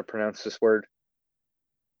know how to pronounce this word.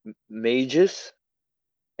 Mages,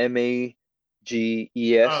 Mages.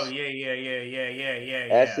 Oh yeah.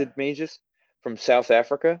 Acid Mages from South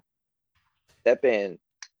Africa. That band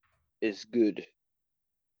is good.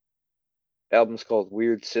 Album's called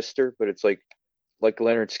Weird Sister, but it's like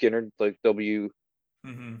Leonard Skinner, like WYRD,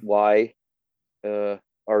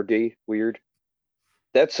 weird.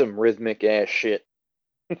 That's some rhythmic ass shit.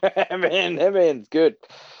 Man, that band's good.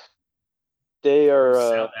 They are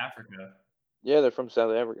South Africa. Yeah, they're from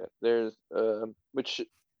South Africa. There's which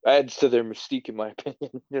adds to their mystique, in my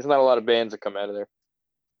opinion. There's not a lot of bands that come out of there.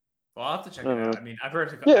 Well, I'll have to check it out. I mean, I've heard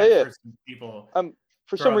some people.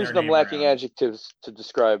 For some reason, I'm lacking adjectives to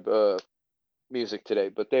describe music today,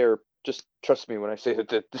 but they're just, trust me when I say that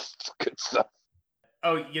this is good stuff.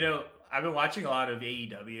 Oh, I've been watching a lot of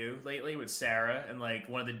AEW lately with Sarah, and like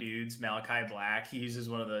one of the dudes, Malachi Black, he uses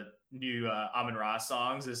one of the new Amon-Ra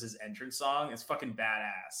songs as his entrance song. It's fucking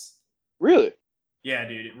badass. Really? Yeah,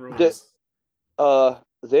 dude, it rules.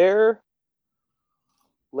 Their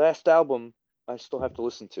last album, I still have to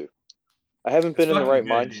listen to. I haven't been in the right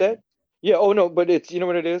mindset. Dude. Yeah. Oh no, but it's, you know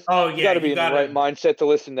what it is. Oh yeah, you got to be in the right mindset to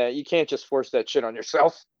listen to that. You can't just force that shit on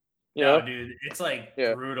yourself. You know? Dude, it's like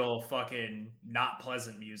brutal, fucking not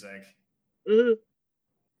pleasant music. Mm-hmm.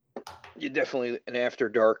 You're definitely an After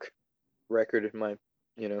Dark record in my.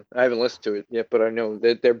 I haven't listened to it yet, but I know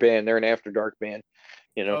that their band. They're an After Dark band.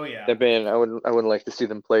 Oh yeah. That band. I wouldn't like to see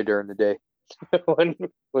them play during the day.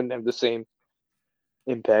 Wouldn't have the same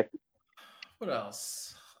impact. What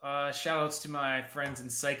else? Shout outs to my friends in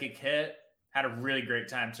Psychic Hit. had a really great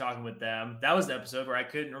time talking with them. That was the episode where I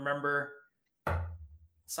couldn't remember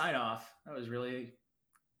sign off. That was really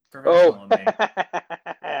professional of me.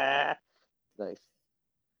 Nice.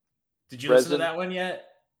 Did you listen to that one yet?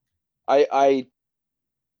 I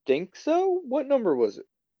think so. What number was it?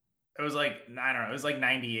 It was like, I don't know, it was like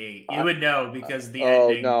 98. You would know because the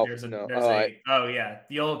ending, oh yeah,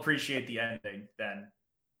 you'll appreciate the ending then.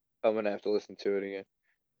 I'm gonna have to listen to it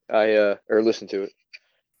again. Or listen to it.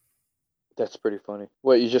 That's pretty funny.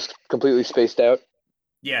 What, you just completely spaced out?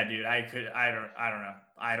 Yeah, dude, I don't know.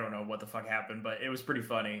 I don't know what the fuck happened, but it was pretty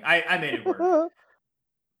funny. I made it work.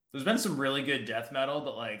 There's been some really good death metal,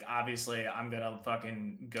 but like obviously I'm gonna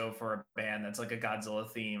fucking go for a band that's like a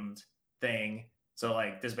Godzilla themed thing. So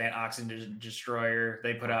like this band Oxygen Destroyer,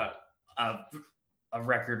 they put out a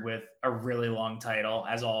record with a really long title,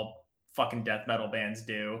 as all fucking death metal bands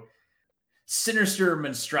do. Sinister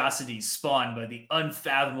monstrosities spawned by the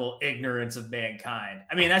unfathomable ignorance of mankind.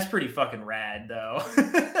 I mean, that's pretty fucking rad, though.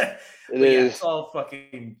 It is. Yeah, it's all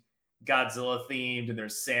fucking Godzilla themed, and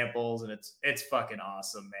there's samples, and it's fucking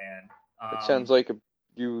awesome, man. It sounds like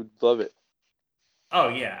you would love it. Oh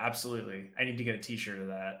yeah, absolutely. I need to get a T-shirt of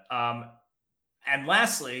that. And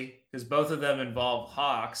lastly, because both of them involve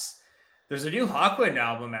Hawks, there's a new Hawkwind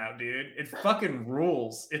album out, dude. It fucking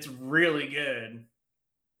rules. It's really good.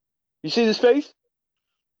 You see this face?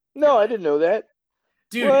 No, I didn't know that.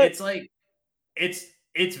 Dude, what? It's like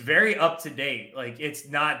it's very up to date. Like it's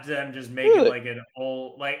not them just making like an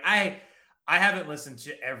old like I haven't listened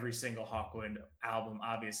to every single Hawkwind album,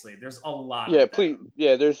 obviously. There's a lot. Yeah, please.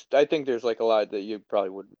 Yeah, I think there's like a lot that you probably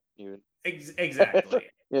wouldn't even exactly.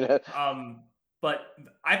 You know? But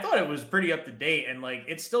I thought it was pretty up to date, and like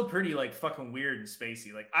it's still pretty like fucking weird and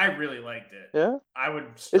spacey. Like I really liked it. Yeah. I would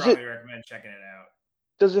strongly recommend checking it out.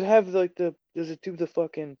 Does it have like does it do the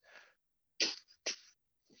fucking?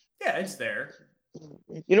 Yeah, it's there.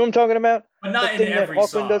 You know what I'm talking about? But not in every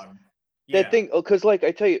song. Does, yeah. That thing, because like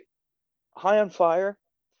I tell you, High on Fire.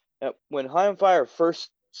 When High on Fire first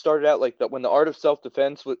started out, like when the Art of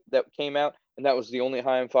Self-Defense that came out, and that was the only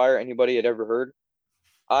High on Fire anybody had ever heard.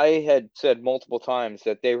 I had said multiple times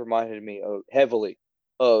that they reminded me heavily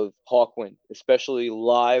of Hawkwind, especially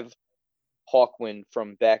live Hawkwind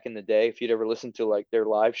from back in the day. If you'd ever listened to like their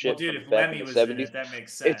live shit, well, dude, if Lemmy was 70s, in it, that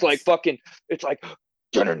makes sense. It's like fucking. It's like.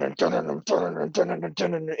 It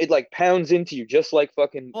like pounds into you just like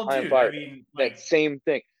fucking High on Fire. I mean, like, that same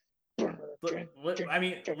thing. I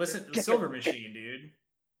mean, listen, Silver Machine, dude.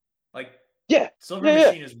 Like, yeah, Silver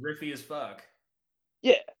Machine is riffy as fuck.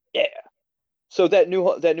 Yeah. So that new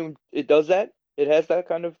it does that. It has that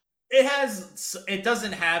kind of. It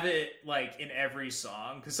doesn't have it like in every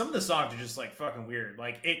song, because some of the songs are just like fucking weird.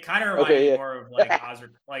 Like it kind of reminded me more of like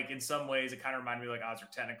like in some ways it kind of reminded me of like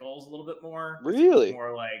Ozric Tentacles a little bit more. Really?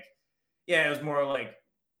 More like, yeah, it was more like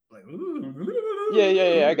ooh,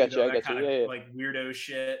 yeah. I got you. Yeah. Like weirdo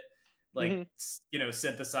shit, like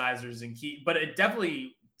synthesizers and key. But it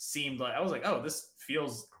definitely seemed like I was like, oh, this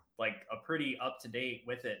feels like a pretty up to date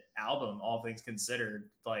with it album, all things considered.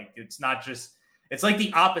 Like it's not just. It's like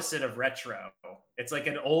the opposite of retro. It's like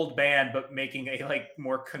an old band, but making a like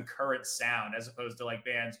more concurrent sound, as opposed to like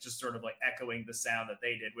bands just sort of like echoing the sound that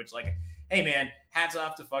they did, which like, hey man, hats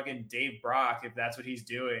off to fucking Dave Brock if that's what he's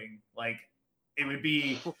doing. Like it would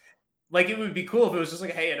be cool if it was just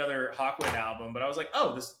like, hey, another Hawkwind album. But I was like,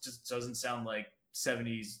 oh, this just doesn't sound like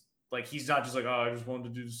 70s. Like he's not just like, oh, I just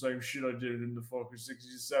wanted to do the same shit I did in the fucking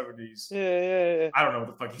 60s, 70s. Yeah. I don't know what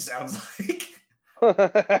the fuck he sounds like.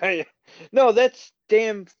 No, that's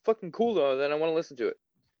damn fucking cool though. Then I want to listen to it.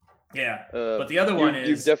 Yeah, but the other one is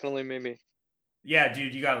you definitely made me. Yeah,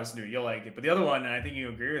 dude, you gotta listen to it. You'll like it. But the other one, and I think you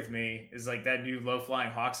agree with me, is like that new Low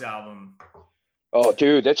Flying Hawks album. Oh,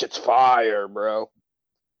 dude, that shit's fire, bro.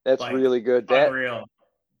 That's like, really good. Unreal.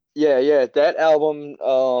 Yeah, that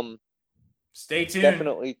album. Stay tuned.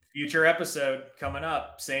 Definitely. Future episode coming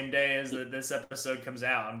up. Same day as this episode comes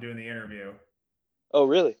out. I'm doing the interview. Oh,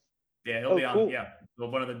 really? Yeah, he'll be on. Cool. Yeah,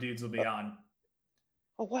 one of the dudes will be on.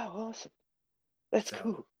 Oh wow, awesome! That's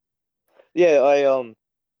cool. Yeah,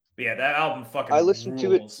 yeah, that album fucking. I listened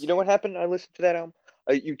rules. to it. You know what happened? I listened to that album.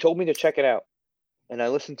 You told me to check it out, and I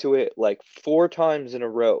listened to it like 4 times in a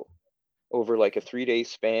row, over like a 3-day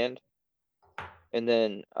span, and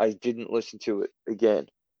then I didn't listen to it again.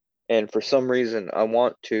 And for some reason, I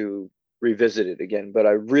want to revisit it again. But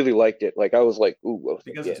I really liked it. Like I was like, ooh,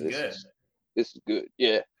 because it's good. This is good.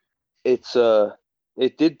 Yeah. It's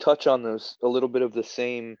it did touch on those a little bit of the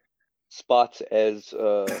same spots as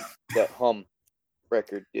that Hum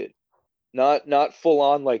record did. Not full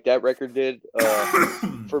on like that record did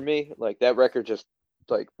for me. Like that record just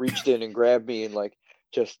like reached in and grabbed me and like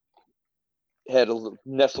just had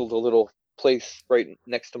nestled a little place right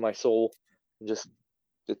next to my soul, and it's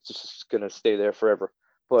just gonna stay there forever.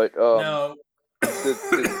 But no,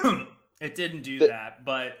 it didn't do that.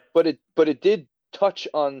 But it did touch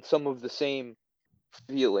on some of the same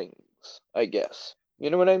feelings, I guess. You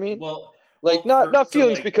know what I mean? Well, like not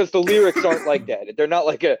feelings, like, because the lyrics aren't like that. They're not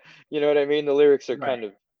like a, you know what I mean? The lyrics are kind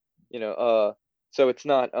of, so it's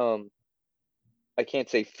not I can't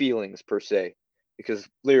say feelings per se, because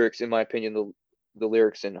lyrics, in my opinion, the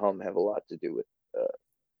lyrics in Hum have a lot to do with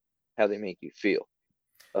how they make you feel.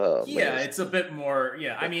 It's a bit more.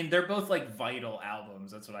 Yeah, I mean, they're both like vital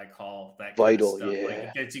albums. That's what I call that. Vital, kind of stuff.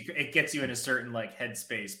 yeah. Like it gets you in a certain like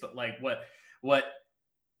headspace. But like what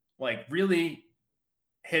like really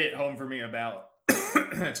hit it home for me about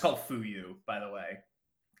it's called Fuyu, by the way,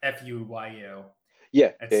 Fuyu.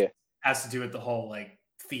 Yeah, has to do with the whole like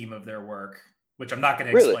theme of their work, which I'm not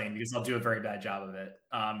going to explain because I'll do a very bad job of it.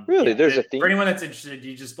 Really, there's a theme. For anyone that's interested,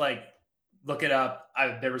 you just like look it up.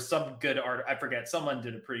 There was some good art. I forget. Someone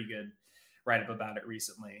did a pretty good write up about it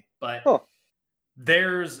recently, but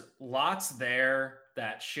there's lots there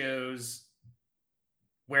that shows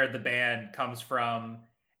where the band comes from.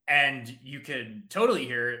 And you can totally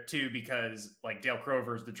hear it too, because like Dale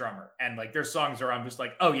Crover's the drummer, and like their songs are, I'm just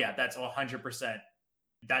like, oh yeah, that's 100%.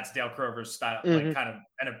 That's Dale Crover's style, like kind of,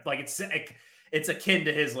 and like it's akin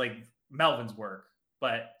to his like Melvin's work,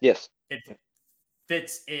 but yes, it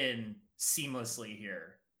fits in seamlessly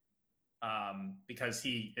here, because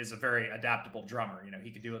he is a very adaptable drummer. You know,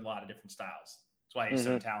 he could do a lot of different styles. That's why he's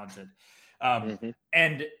so talented.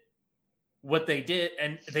 And what they did,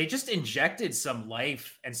 and they just injected some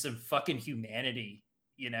life and some fucking humanity,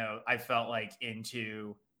 you know, I felt like,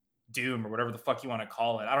 into Doom, or whatever the fuck you want to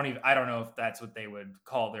call it. I don't know if that's what they would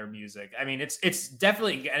call their music. I mean, it's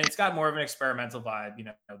definitely, and it's got more of an experimental vibe. You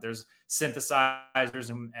know, there's synthesizers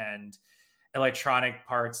and electronic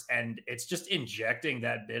parts, and it's just injecting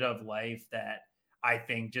that bit of life that I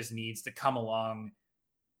think just needs to come along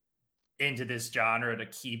into this genre to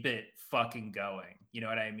keep it fucking going. You know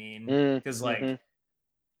what I mean? Because like,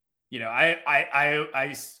 you know, I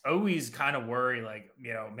always kind of worry, like,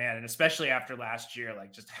 you know, man, and especially after last year,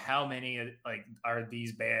 like just how many like are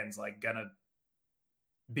these bands like gonna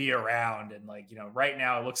be around? And like, you know, right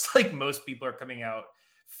now it looks like most people are coming out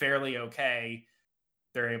fairly okay.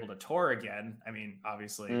 They're able to tour again. I mean,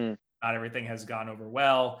 obviously not everything has gone over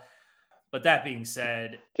well, but that being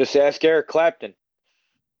said, just ask Eric Clapton.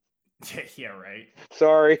 Yeah, right.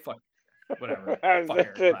 Sorry. Fuck, whatever. Fuck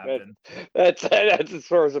Eric Clapton. That's as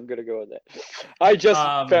far as I'm gonna go with that. I just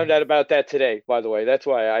found out about that today, by the way. That's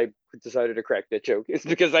why I decided to crack that joke. It's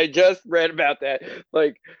because I just read about that.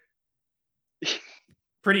 Like,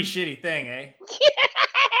 pretty shitty thing, eh?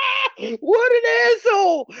 What an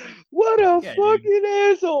asshole! What a fucking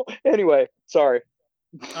asshole! Anyway, sorry.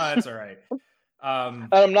 That's all right.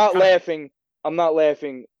 I'm not laughing. I'm not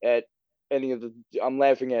laughing at any of the. I'm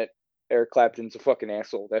laughing at Eric Clapton's a fucking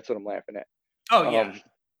asshole. That's what I'm laughing at. Oh yeah.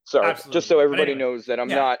 Sorry, absolutely. Just so everybody knows that I'm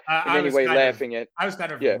not in any way laughing at. I was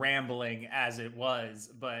kind of rambling as it was,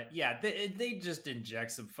 but yeah, they just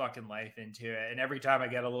inject some fucking life into it. And every time I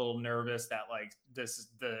get a little nervous that like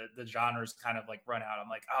the genres kind of like run out, I'm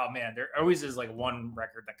like, oh man, there always is like one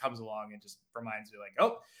record that comes along and just reminds me like,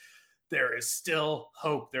 oh, there is still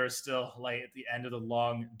hope. There is still light at the end of the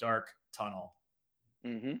long, dark tunnel.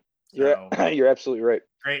 So, you're absolutely right.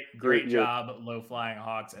 Great job, Low Flying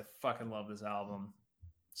Hawks. I fucking love this album.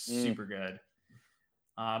 Super good.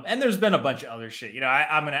 And there's been a bunch of other shit. You know,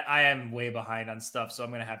 I am way behind on stuff, so I'm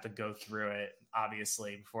gonna have to go through it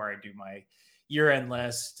obviously before I do my year-end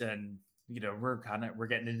list. And you know, we're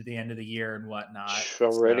getting into the end of the year and whatnot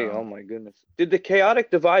already. So, oh my goodness! Did the Chaotic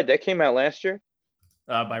Divide that came out last year?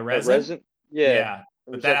 By Resin? Yeah.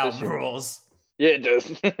 But that album rules. Yeah, it does.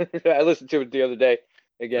 I listened to it the other day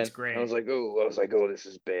again. That's great. I was like, oh, this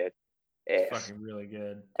is bad. It's fucking really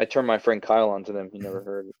good. I turned my friend Kyle onto them. He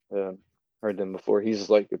never heard them before. He's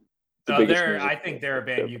like the biggest music. I think they're a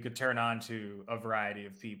band you could turn on to a variety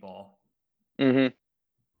of people. She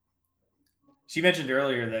mentioned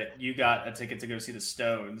earlier that you got a ticket to go see the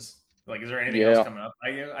Stones. Like, is there anything else coming up by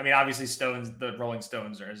you? I mean, obviously the Rolling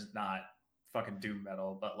Stones is not fucking doom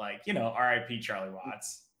metal, but like, you know, R.I.P. Charlie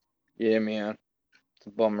Watts. Yeah, man. It's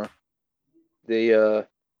a bummer. They I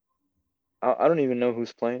don't even know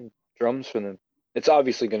who's playing drums for them. It's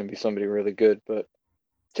obviously going to be somebody really good, but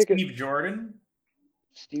Steve Jordan.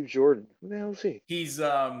 Who the hell is he? He's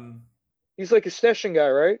like a session guy,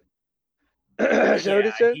 right? Is that what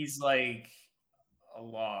it said? He's like a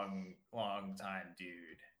long time dude.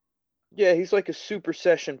 Yeah, he's like a super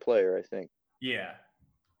session player, I think. Yeah.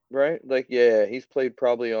 right? Like, yeah, he's played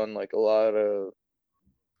probably on like a lot of.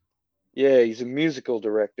 Yeah, he's a musical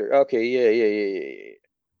director. Okay, yeah.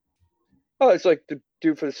 Oh, it's like the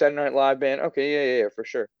dude for the Saturday Night Live band. Okay, yeah, for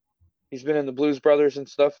sure. He's been in the Blues Brothers and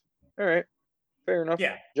stuff. All right, fair enough.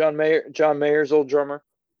 Yeah. John Mayer's old drummer.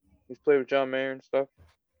 He's played with John Mayer and stuff.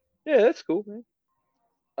 Yeah, that's cool, man.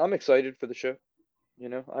 I'm excited for the show. You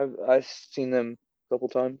know, I've seen them a couple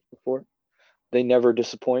times before. They never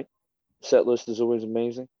disappoint. Set list is always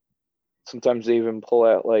amazing. Sometimes they even pull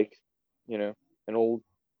out like, you know, an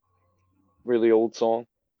really old song,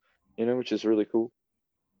 you know, which is really cool.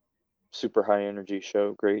 Super high energy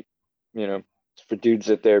show, great. You know, for dudes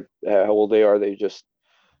that they're how old they are, they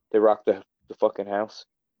rock the fucking house.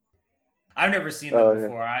 I've never seen them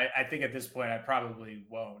before. Yeah. I think at this point I probably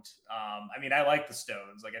won't. I mean, I like the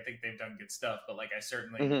Stones. Like, I think they've done good stuff, but like, I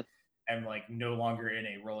certainly am like no longer in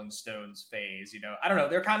a Rolling Stones phase. You know, I don't know.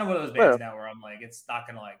 They're kind of one of those bands now where I'm like, it's not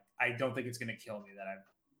gonna like. I don't think it's gonna kill me that I've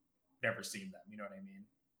never seen them. You know what I mean?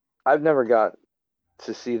 I've never got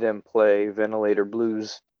to see them play Ventilator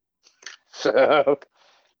Blues, so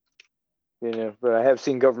you know. But I have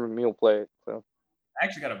seen Government Mule play it. So I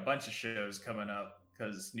actually got a bunch of shows coming up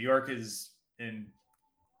because New York is in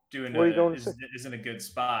isn't a good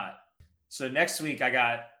spot. So next week I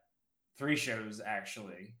got 3 shows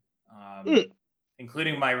actually,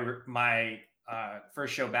 including my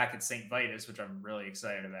first show back at St. Vitus, which I'm really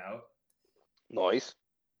excited about. Nice.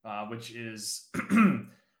 Which is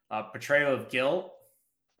Portrayal of Guilt.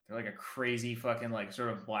 They're like a crazy fucking like sort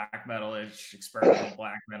of black metal-ish, experimental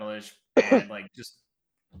black metal-ish band, like just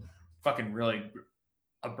fucking really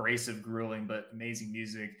abrasive, grueling, but amazing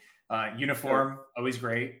music. Uniform, always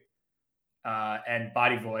great. And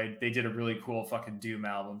Body Void, they did a really cool fucking Doom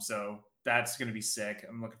album, so that's gonna be sick.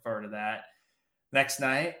 I'm looking forward to that. Next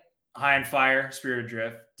night, High on Fire, Spirit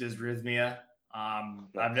Drift, Dysrhythmia.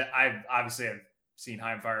 I've obviously seen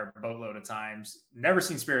High on Fire a boatload of times. Never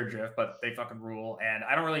seen Spirit Drift, but they fucking rule. And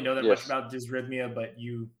I don't really know that much about Dysrhythmia, but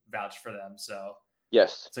you vouch for them, so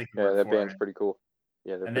yes, that band's pretty cool.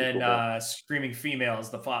 Yeah, and then cool Screaming Females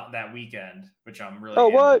that weekend, which I'm really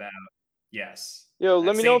about. Yes. Yo,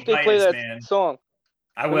 let me know if they play that song.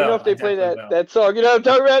 I will. Let me know if they play that song. You know, I'm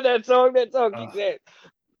talking about that song. That song.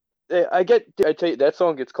 I tell you, that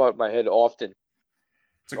song gets caught in my head often.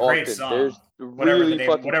 It's a great song. There's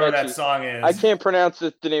whatever that song is. I can't pronounce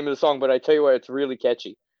the name of the song, but I tell you what, it's really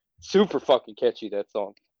catchy. Super fucking catchy, that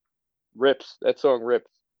song. Rips. That song rips.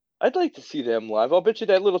 I'd like to see them live. I'll bet you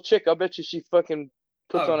that little chick, she fucking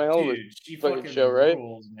puts on a hell of a fucking show, right?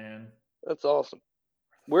 Rules, man. That's awesome.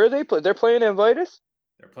 Where are they play? They're playing at Vitus?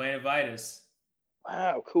 They're playing at Vitus.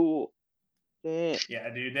 Wow, cool. Damn.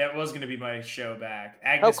 Yeah, dude, that was going to be my show back.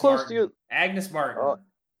 How close Martin. to you? Agnes Martin.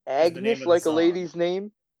 Agnes, like a lady's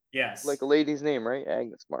name? Yes. Like a lady's name, right?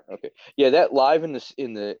 Agnes Martin. Okay. Yeah, that live in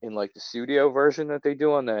like the studio version that they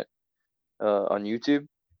do on that on YouTube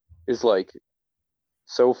is like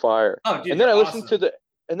so fire. Oh, dude, and then I listened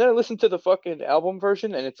to the fucking album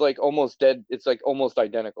version, and it's like almost dead. It's like almost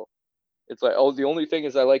identical. It's like, the only thing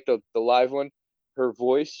is I like the live one. Her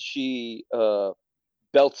voice, she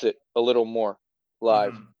belts it a little more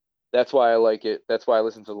live. Mm-hmm. That's why I like it. That's why I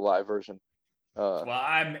listen to the live version. Well,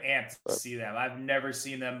 I'm amped to see them. I've never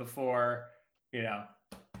seen them before. You know,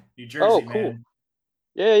 New Jersey, cool. Man.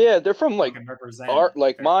 Yeah. They're from my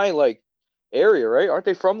area, right? Aren't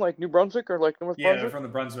they from like New Brunswick or like North Brunswick? Yeah, they're from the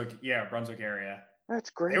Brunswick area. That's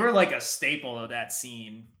great. They were like a staple of that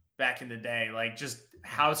scene back in the day, like just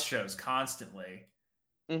house shows constantly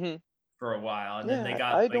for a while, and then they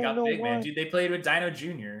got big, man. Dude, they played with Dino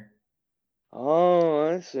Jr. Oh,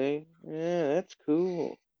 I see. Yeah, that's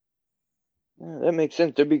cool. Yeah, that makes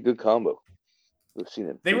sense. That'd be a good combo. We've seen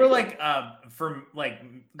it. They were like, from like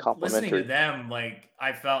listening to them, like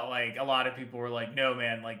I felt like a lot of people were like, "No,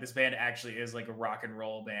 man, like this band actually is like a rock and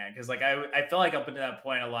roll band." Because like I felt like up until that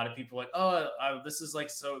point, a lot of people were like, "Oh, this is like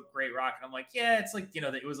so great rock," and I'm like, "Yeah, it's like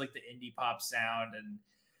it was like the indie pop sound and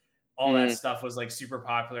all that stuff was like super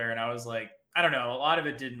popular," and I was like, I don't know, a lot of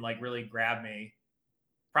it didn't like really grab me.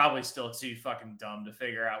 Probably still too fucking dumb to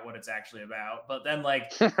figure out what it's actually about. But then,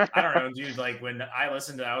 like, I don't know, dude, like, when I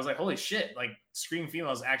listened to it, I was like, holy shit, like, Screaming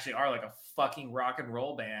Females actually are, like, a fucking rock and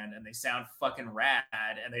roll band, and they sound fucking rad,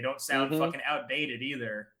 and they don't sound fucking outdated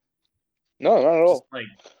either. No, not at all.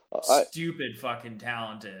 Just, like, stupid fucking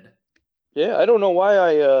talented. Yeah, I don't know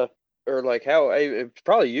why it's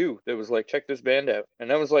probably you that was like, check this band out.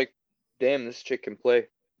 And I was like, damn, this chick can play.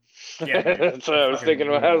 Yeah. That's what I was thinking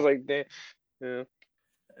about. I was like, damn. Yeah.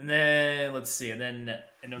 And then let's see. And then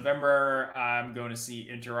in November, I'm going to see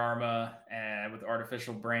Inter Arma with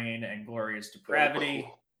Artificial Brain and Glorious Depravity.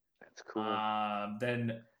 That's cool.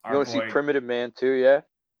 Then you want to see Primitive Man too, yeah?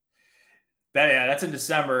 That's in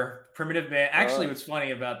December. Primitive Man. Actually, what's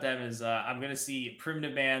funny about them is I'm going to see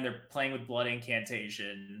Primitive Man. They're playing with Blood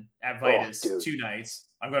Incantation at Vitus 2 nights.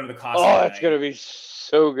 I'm going to the Cosmic night. It's going to be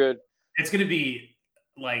so good. It's going to be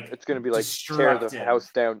it's going to be like tear the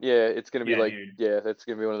house down. Yeah, it's going to be like, dude. Yeah, that's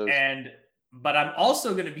going to be one of those. But I'm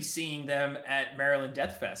also going to be seeing them at Maryland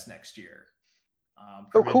Death Fest next year.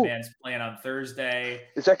 Cool. Man's playing on Thursday.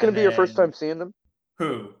 Is that going to be your first time seeing them?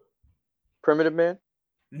 Who? Primitive Man?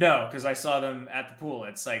 No, because I saw them at the pool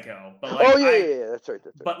at Psycho. But yeah, that's right.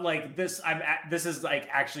 But like this, this is like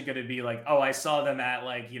actually going to be like, I saw them at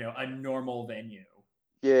like a normal venue.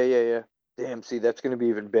 Yeah. Damn, see, that's going to be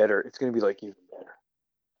even better. It's going to be like even better.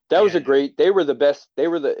 That was a great. They were the best. They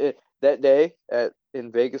were that day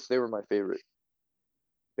in Vegas. They were my favorite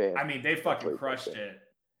band. I mean, they fucking crushed it.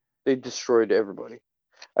 They destroyed everybody.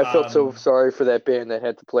 I felt so sorry for that band that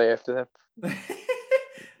had to play after them.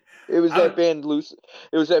 It was that band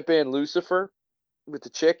Lucifer with the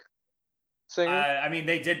chick singer. I mean,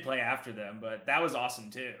 they did play after them, but that was awesome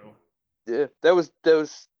too. Yeah, that was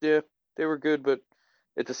yeah, they were good, but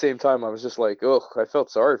at the same time, I was just like, oh, I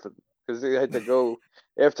felt sorry for them because they had to go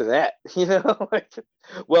after that,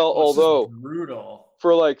 although brutal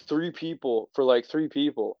for like three people,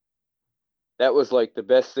 that was like the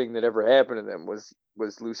best thing that ever happened to them was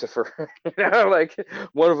Lucifer. Like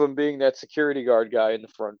one of them being that security guard guy in the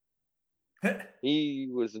front. He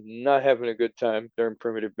was not having a good time during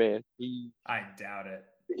Primitive Man. I doubt it.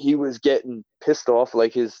 He was getting pissed off,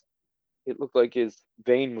 like it looked like his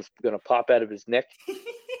vein was gonna pop out of his neck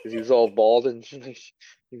because he was all bald, and he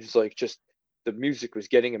was like, just the music was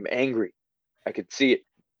getting him angry. I could see it.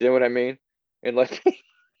 You know what I mean? And like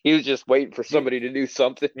he was just waiting for somebody to do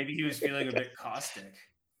something. Maybe he was feeling a bit caustic.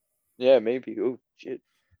 Yeah, maybe. Oh shit.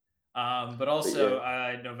 But also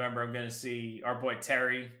in November, I'm gonna see our boy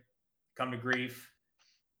Terry Come to Grief.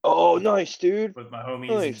 Oh, nice, dude. With my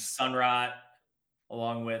homies Sunrot,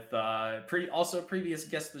 along with previous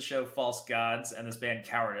guest of the show, False Gods, and this band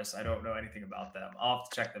Cowardice. I don't know anything about them. I'll have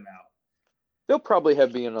to check them out. They'll probably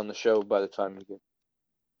have been on the show by the time we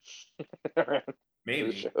get.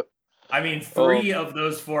 Maybe. I mean, 3 of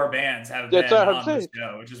those 4 bands have been on the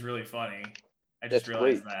show, which is really funny. I just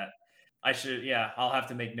realized that. I should, I'll have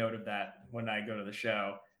to make note of that when I go to the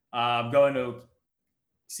show. I'm going to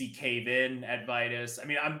see Cave In at Vitus. I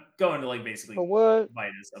mean, I'm going to like basically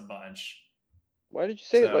Vitus a bunch. Why did you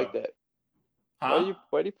say it like that? Huh?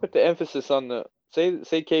 Why do you put the emphasis on the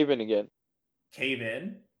say Cave In again? Cave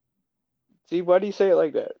In? See, why do you say it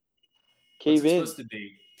like that? Cave In. What's it supposed to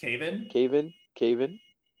be? Cave In? Cave In. Cave In.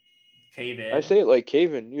 Cave In. I say it like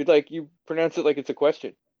Cave In. You pronounce it like it's a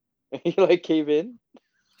question. You like Cave In?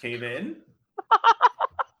 Cave In?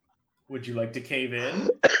 Would you like to cave in?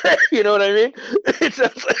 You know what I mean? It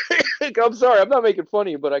sounds like, I'm sorry, I'm not making fun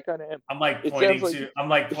of you, but I kind of am. I'm like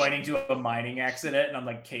pointing to a mining accident, and I'm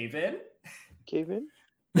like, cave in? Cave in?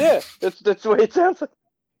 Yeah, that's the way it sounds like.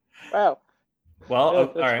 Wow. Well, all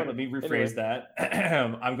right, funny. Let me rephrase that.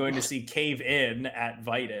 I'm going to see Cave In at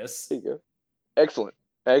Vitus. There you go. Excellent.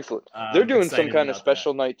 They're doing some kind of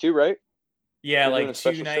special night too, right? Yeah, like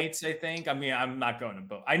 2 nights, I think. I mean, I'm not going to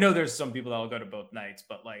both. I know there's some people that will go to both nights,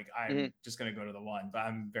 but like I'm just going to go to the one. But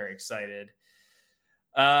I'm very excited.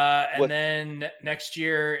 Then next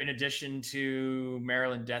year, in addition to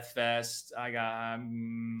Maryland Death Fest, I got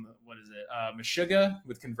Meshuggah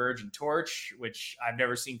with Converge and Torch, which I've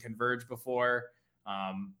never seen Converge before.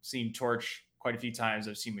 Seen Torch quite a few times.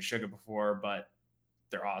 I've seen Meshuggah before, but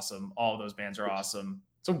they're awesome. All of those bands are awesome.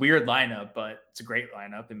 It's a weird lineup, but it's a great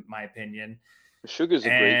lineup in my opinion. Meshuggah's a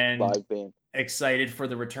great live band. Excited for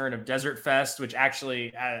the return of Desert Fest, which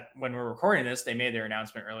actually, when we're recording this, they made their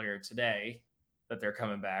announcement earlier today that they're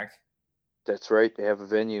coming back. That's right. They have a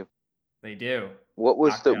venue. They do. What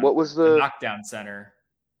was the Knockdown Center?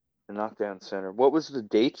 The Knockdown Center. What was the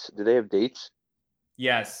dates? Do they have dates?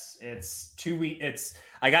 Yes, it's 2 weeks.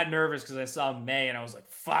 I got nervous because I saw May and I was like,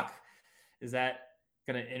 "Fuck, is that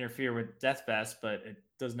going to interfere with Death Fest?" But it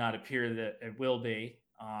does not appear that it will be.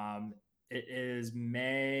 It is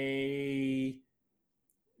May.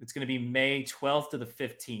 It's going to be May 12th to the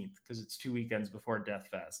 15th because it's 2 weekends before Death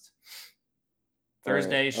Fest.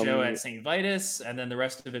 Thursday show at St. Vitus, and then the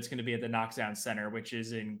rest of it's going to be at the Knockdown Center, which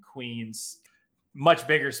is in Queens. Much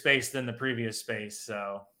bigger space than the previous space.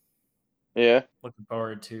 So, yeah, I'm looking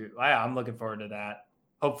forward to that.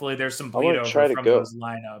 Hopefully, there's some bleed over from those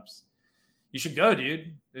lineups. You should go,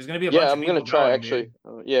 dude. There's going to be a bunch of people. Yeah, I'm going to try, actually.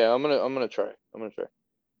 I'm going to try.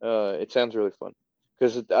 It sounds really fun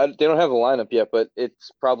because they don't have a lineup yet, but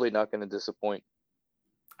it's probably not going to disappoint.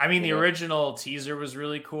 I mean, the original teaser was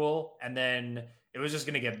really cool, and then it was just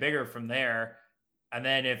going to get bigger from there. And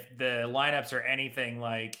then if the lineups are anything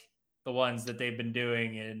like the ones that they've been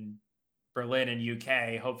doing in Berlin and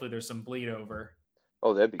UK, hopefully there's some bleed over.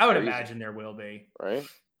 Oh, that'd be I would crazy. imagine there will be. Right?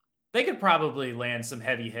 They could probably land some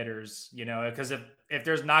heavy hitters, because if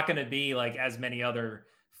there's not going to be like as many other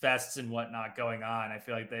fests and whatnot going on, I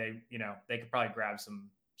feel like they could probably grab some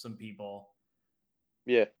people.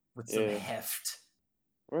 Yeah. With some heft.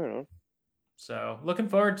 Right on. So looking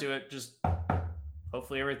forward to it. Just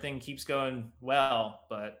hopefully everything keeps going well,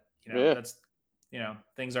 but that's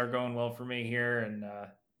things are going well for me here, and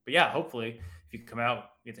but yeah, hopefully if you come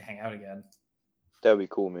out, we get to hang out again. That'd be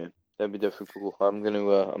cool, man. That'd be definitely cool. I'm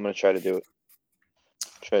gonna try to do it.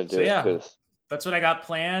 Yeah, that's what I got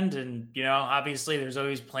planned, and obviously there's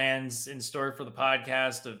always plans in store for the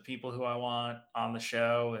podcast of people who I want on the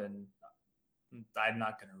show, and I'm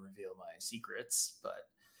not going to reveal my secrets, but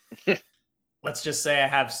let's just say I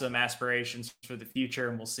have some aspirations for the future,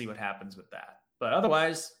 and we'll see what happens with that. But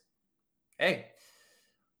otherwise, hey,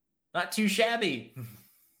 not too shabby.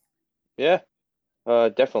 Yeah,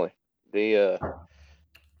 definitely.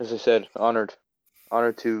 As I said, honored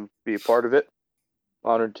to be a part of it.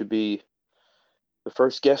 Honored to be the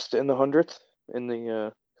first guest in the 100th, and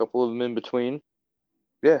the couple of them in between.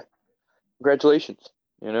 Yeah, congratulations.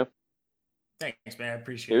 Thanks, man. I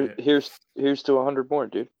appreciate it. Here's to 100 more,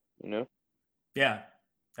 dude. Yeah.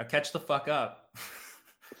 Now catch the fuck up.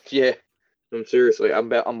 Yeah. I'm seriously. I'm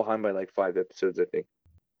behind by like 5 episodes, I think.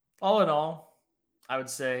 All in all, I would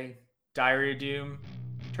say Diary of Doom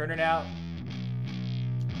turning out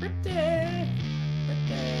pretty good.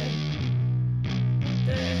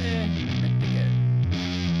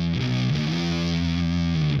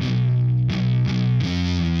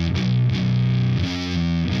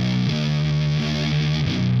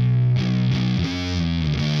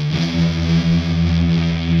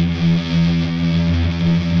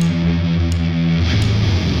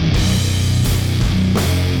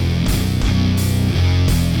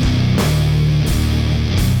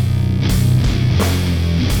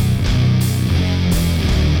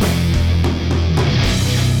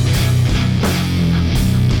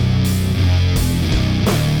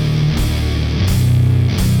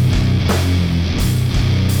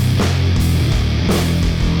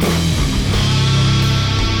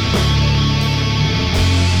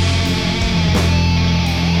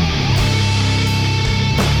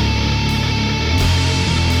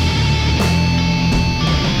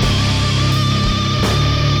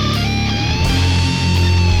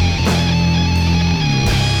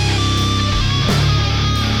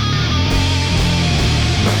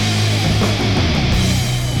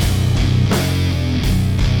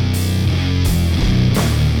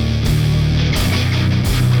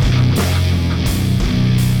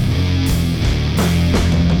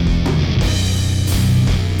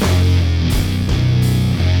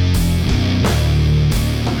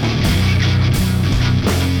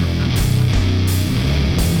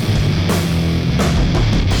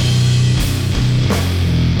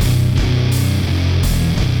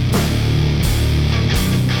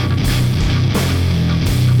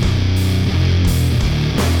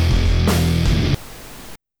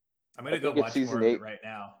 Go watch more of it right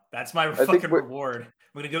now. That's my fucking reward.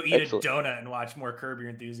 I'm gonna go eat a donut and watch more Curb Your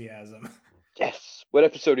Enthusiasm. Yes. What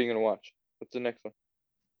episode are you gonna watch? What's the next one?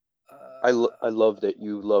 I love that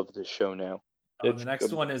you love this show now. The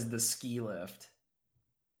next one is the ski lift.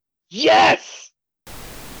 Yes.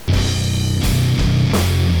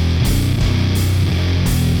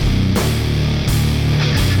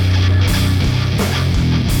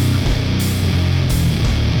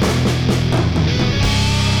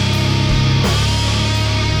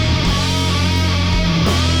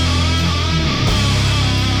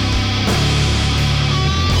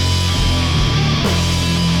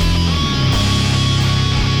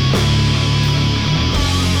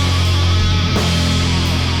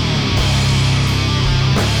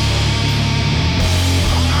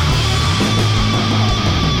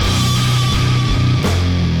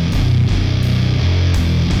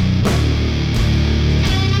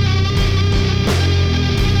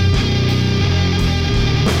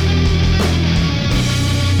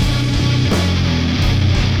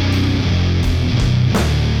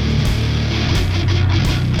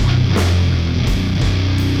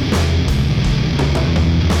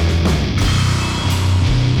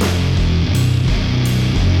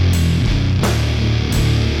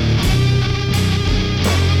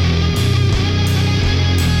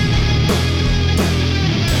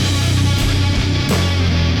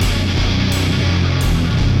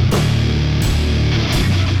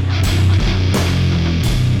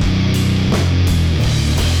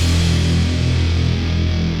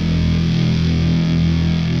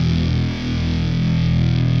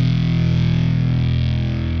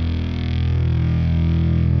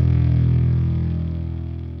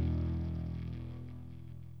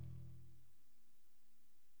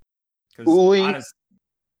 Uli.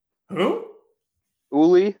 Who?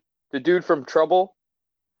 Uli, the dude from Trouble.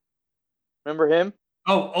 Remember him?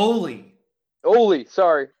 Oh, Oli. Oli,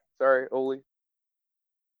 sorry, Oli.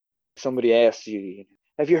 Somebody asked you,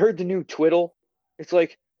 have you heard the new twiddle? It's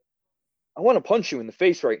like, I want to punch you in the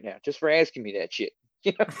face right now just for asking me that shit.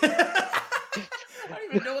 You know? I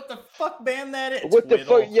don't even know what the fuck band that is. What Twiddle.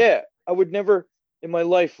 The fuck? Yeah, I would never in my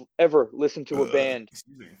life ever listen to a band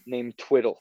named Twiddle.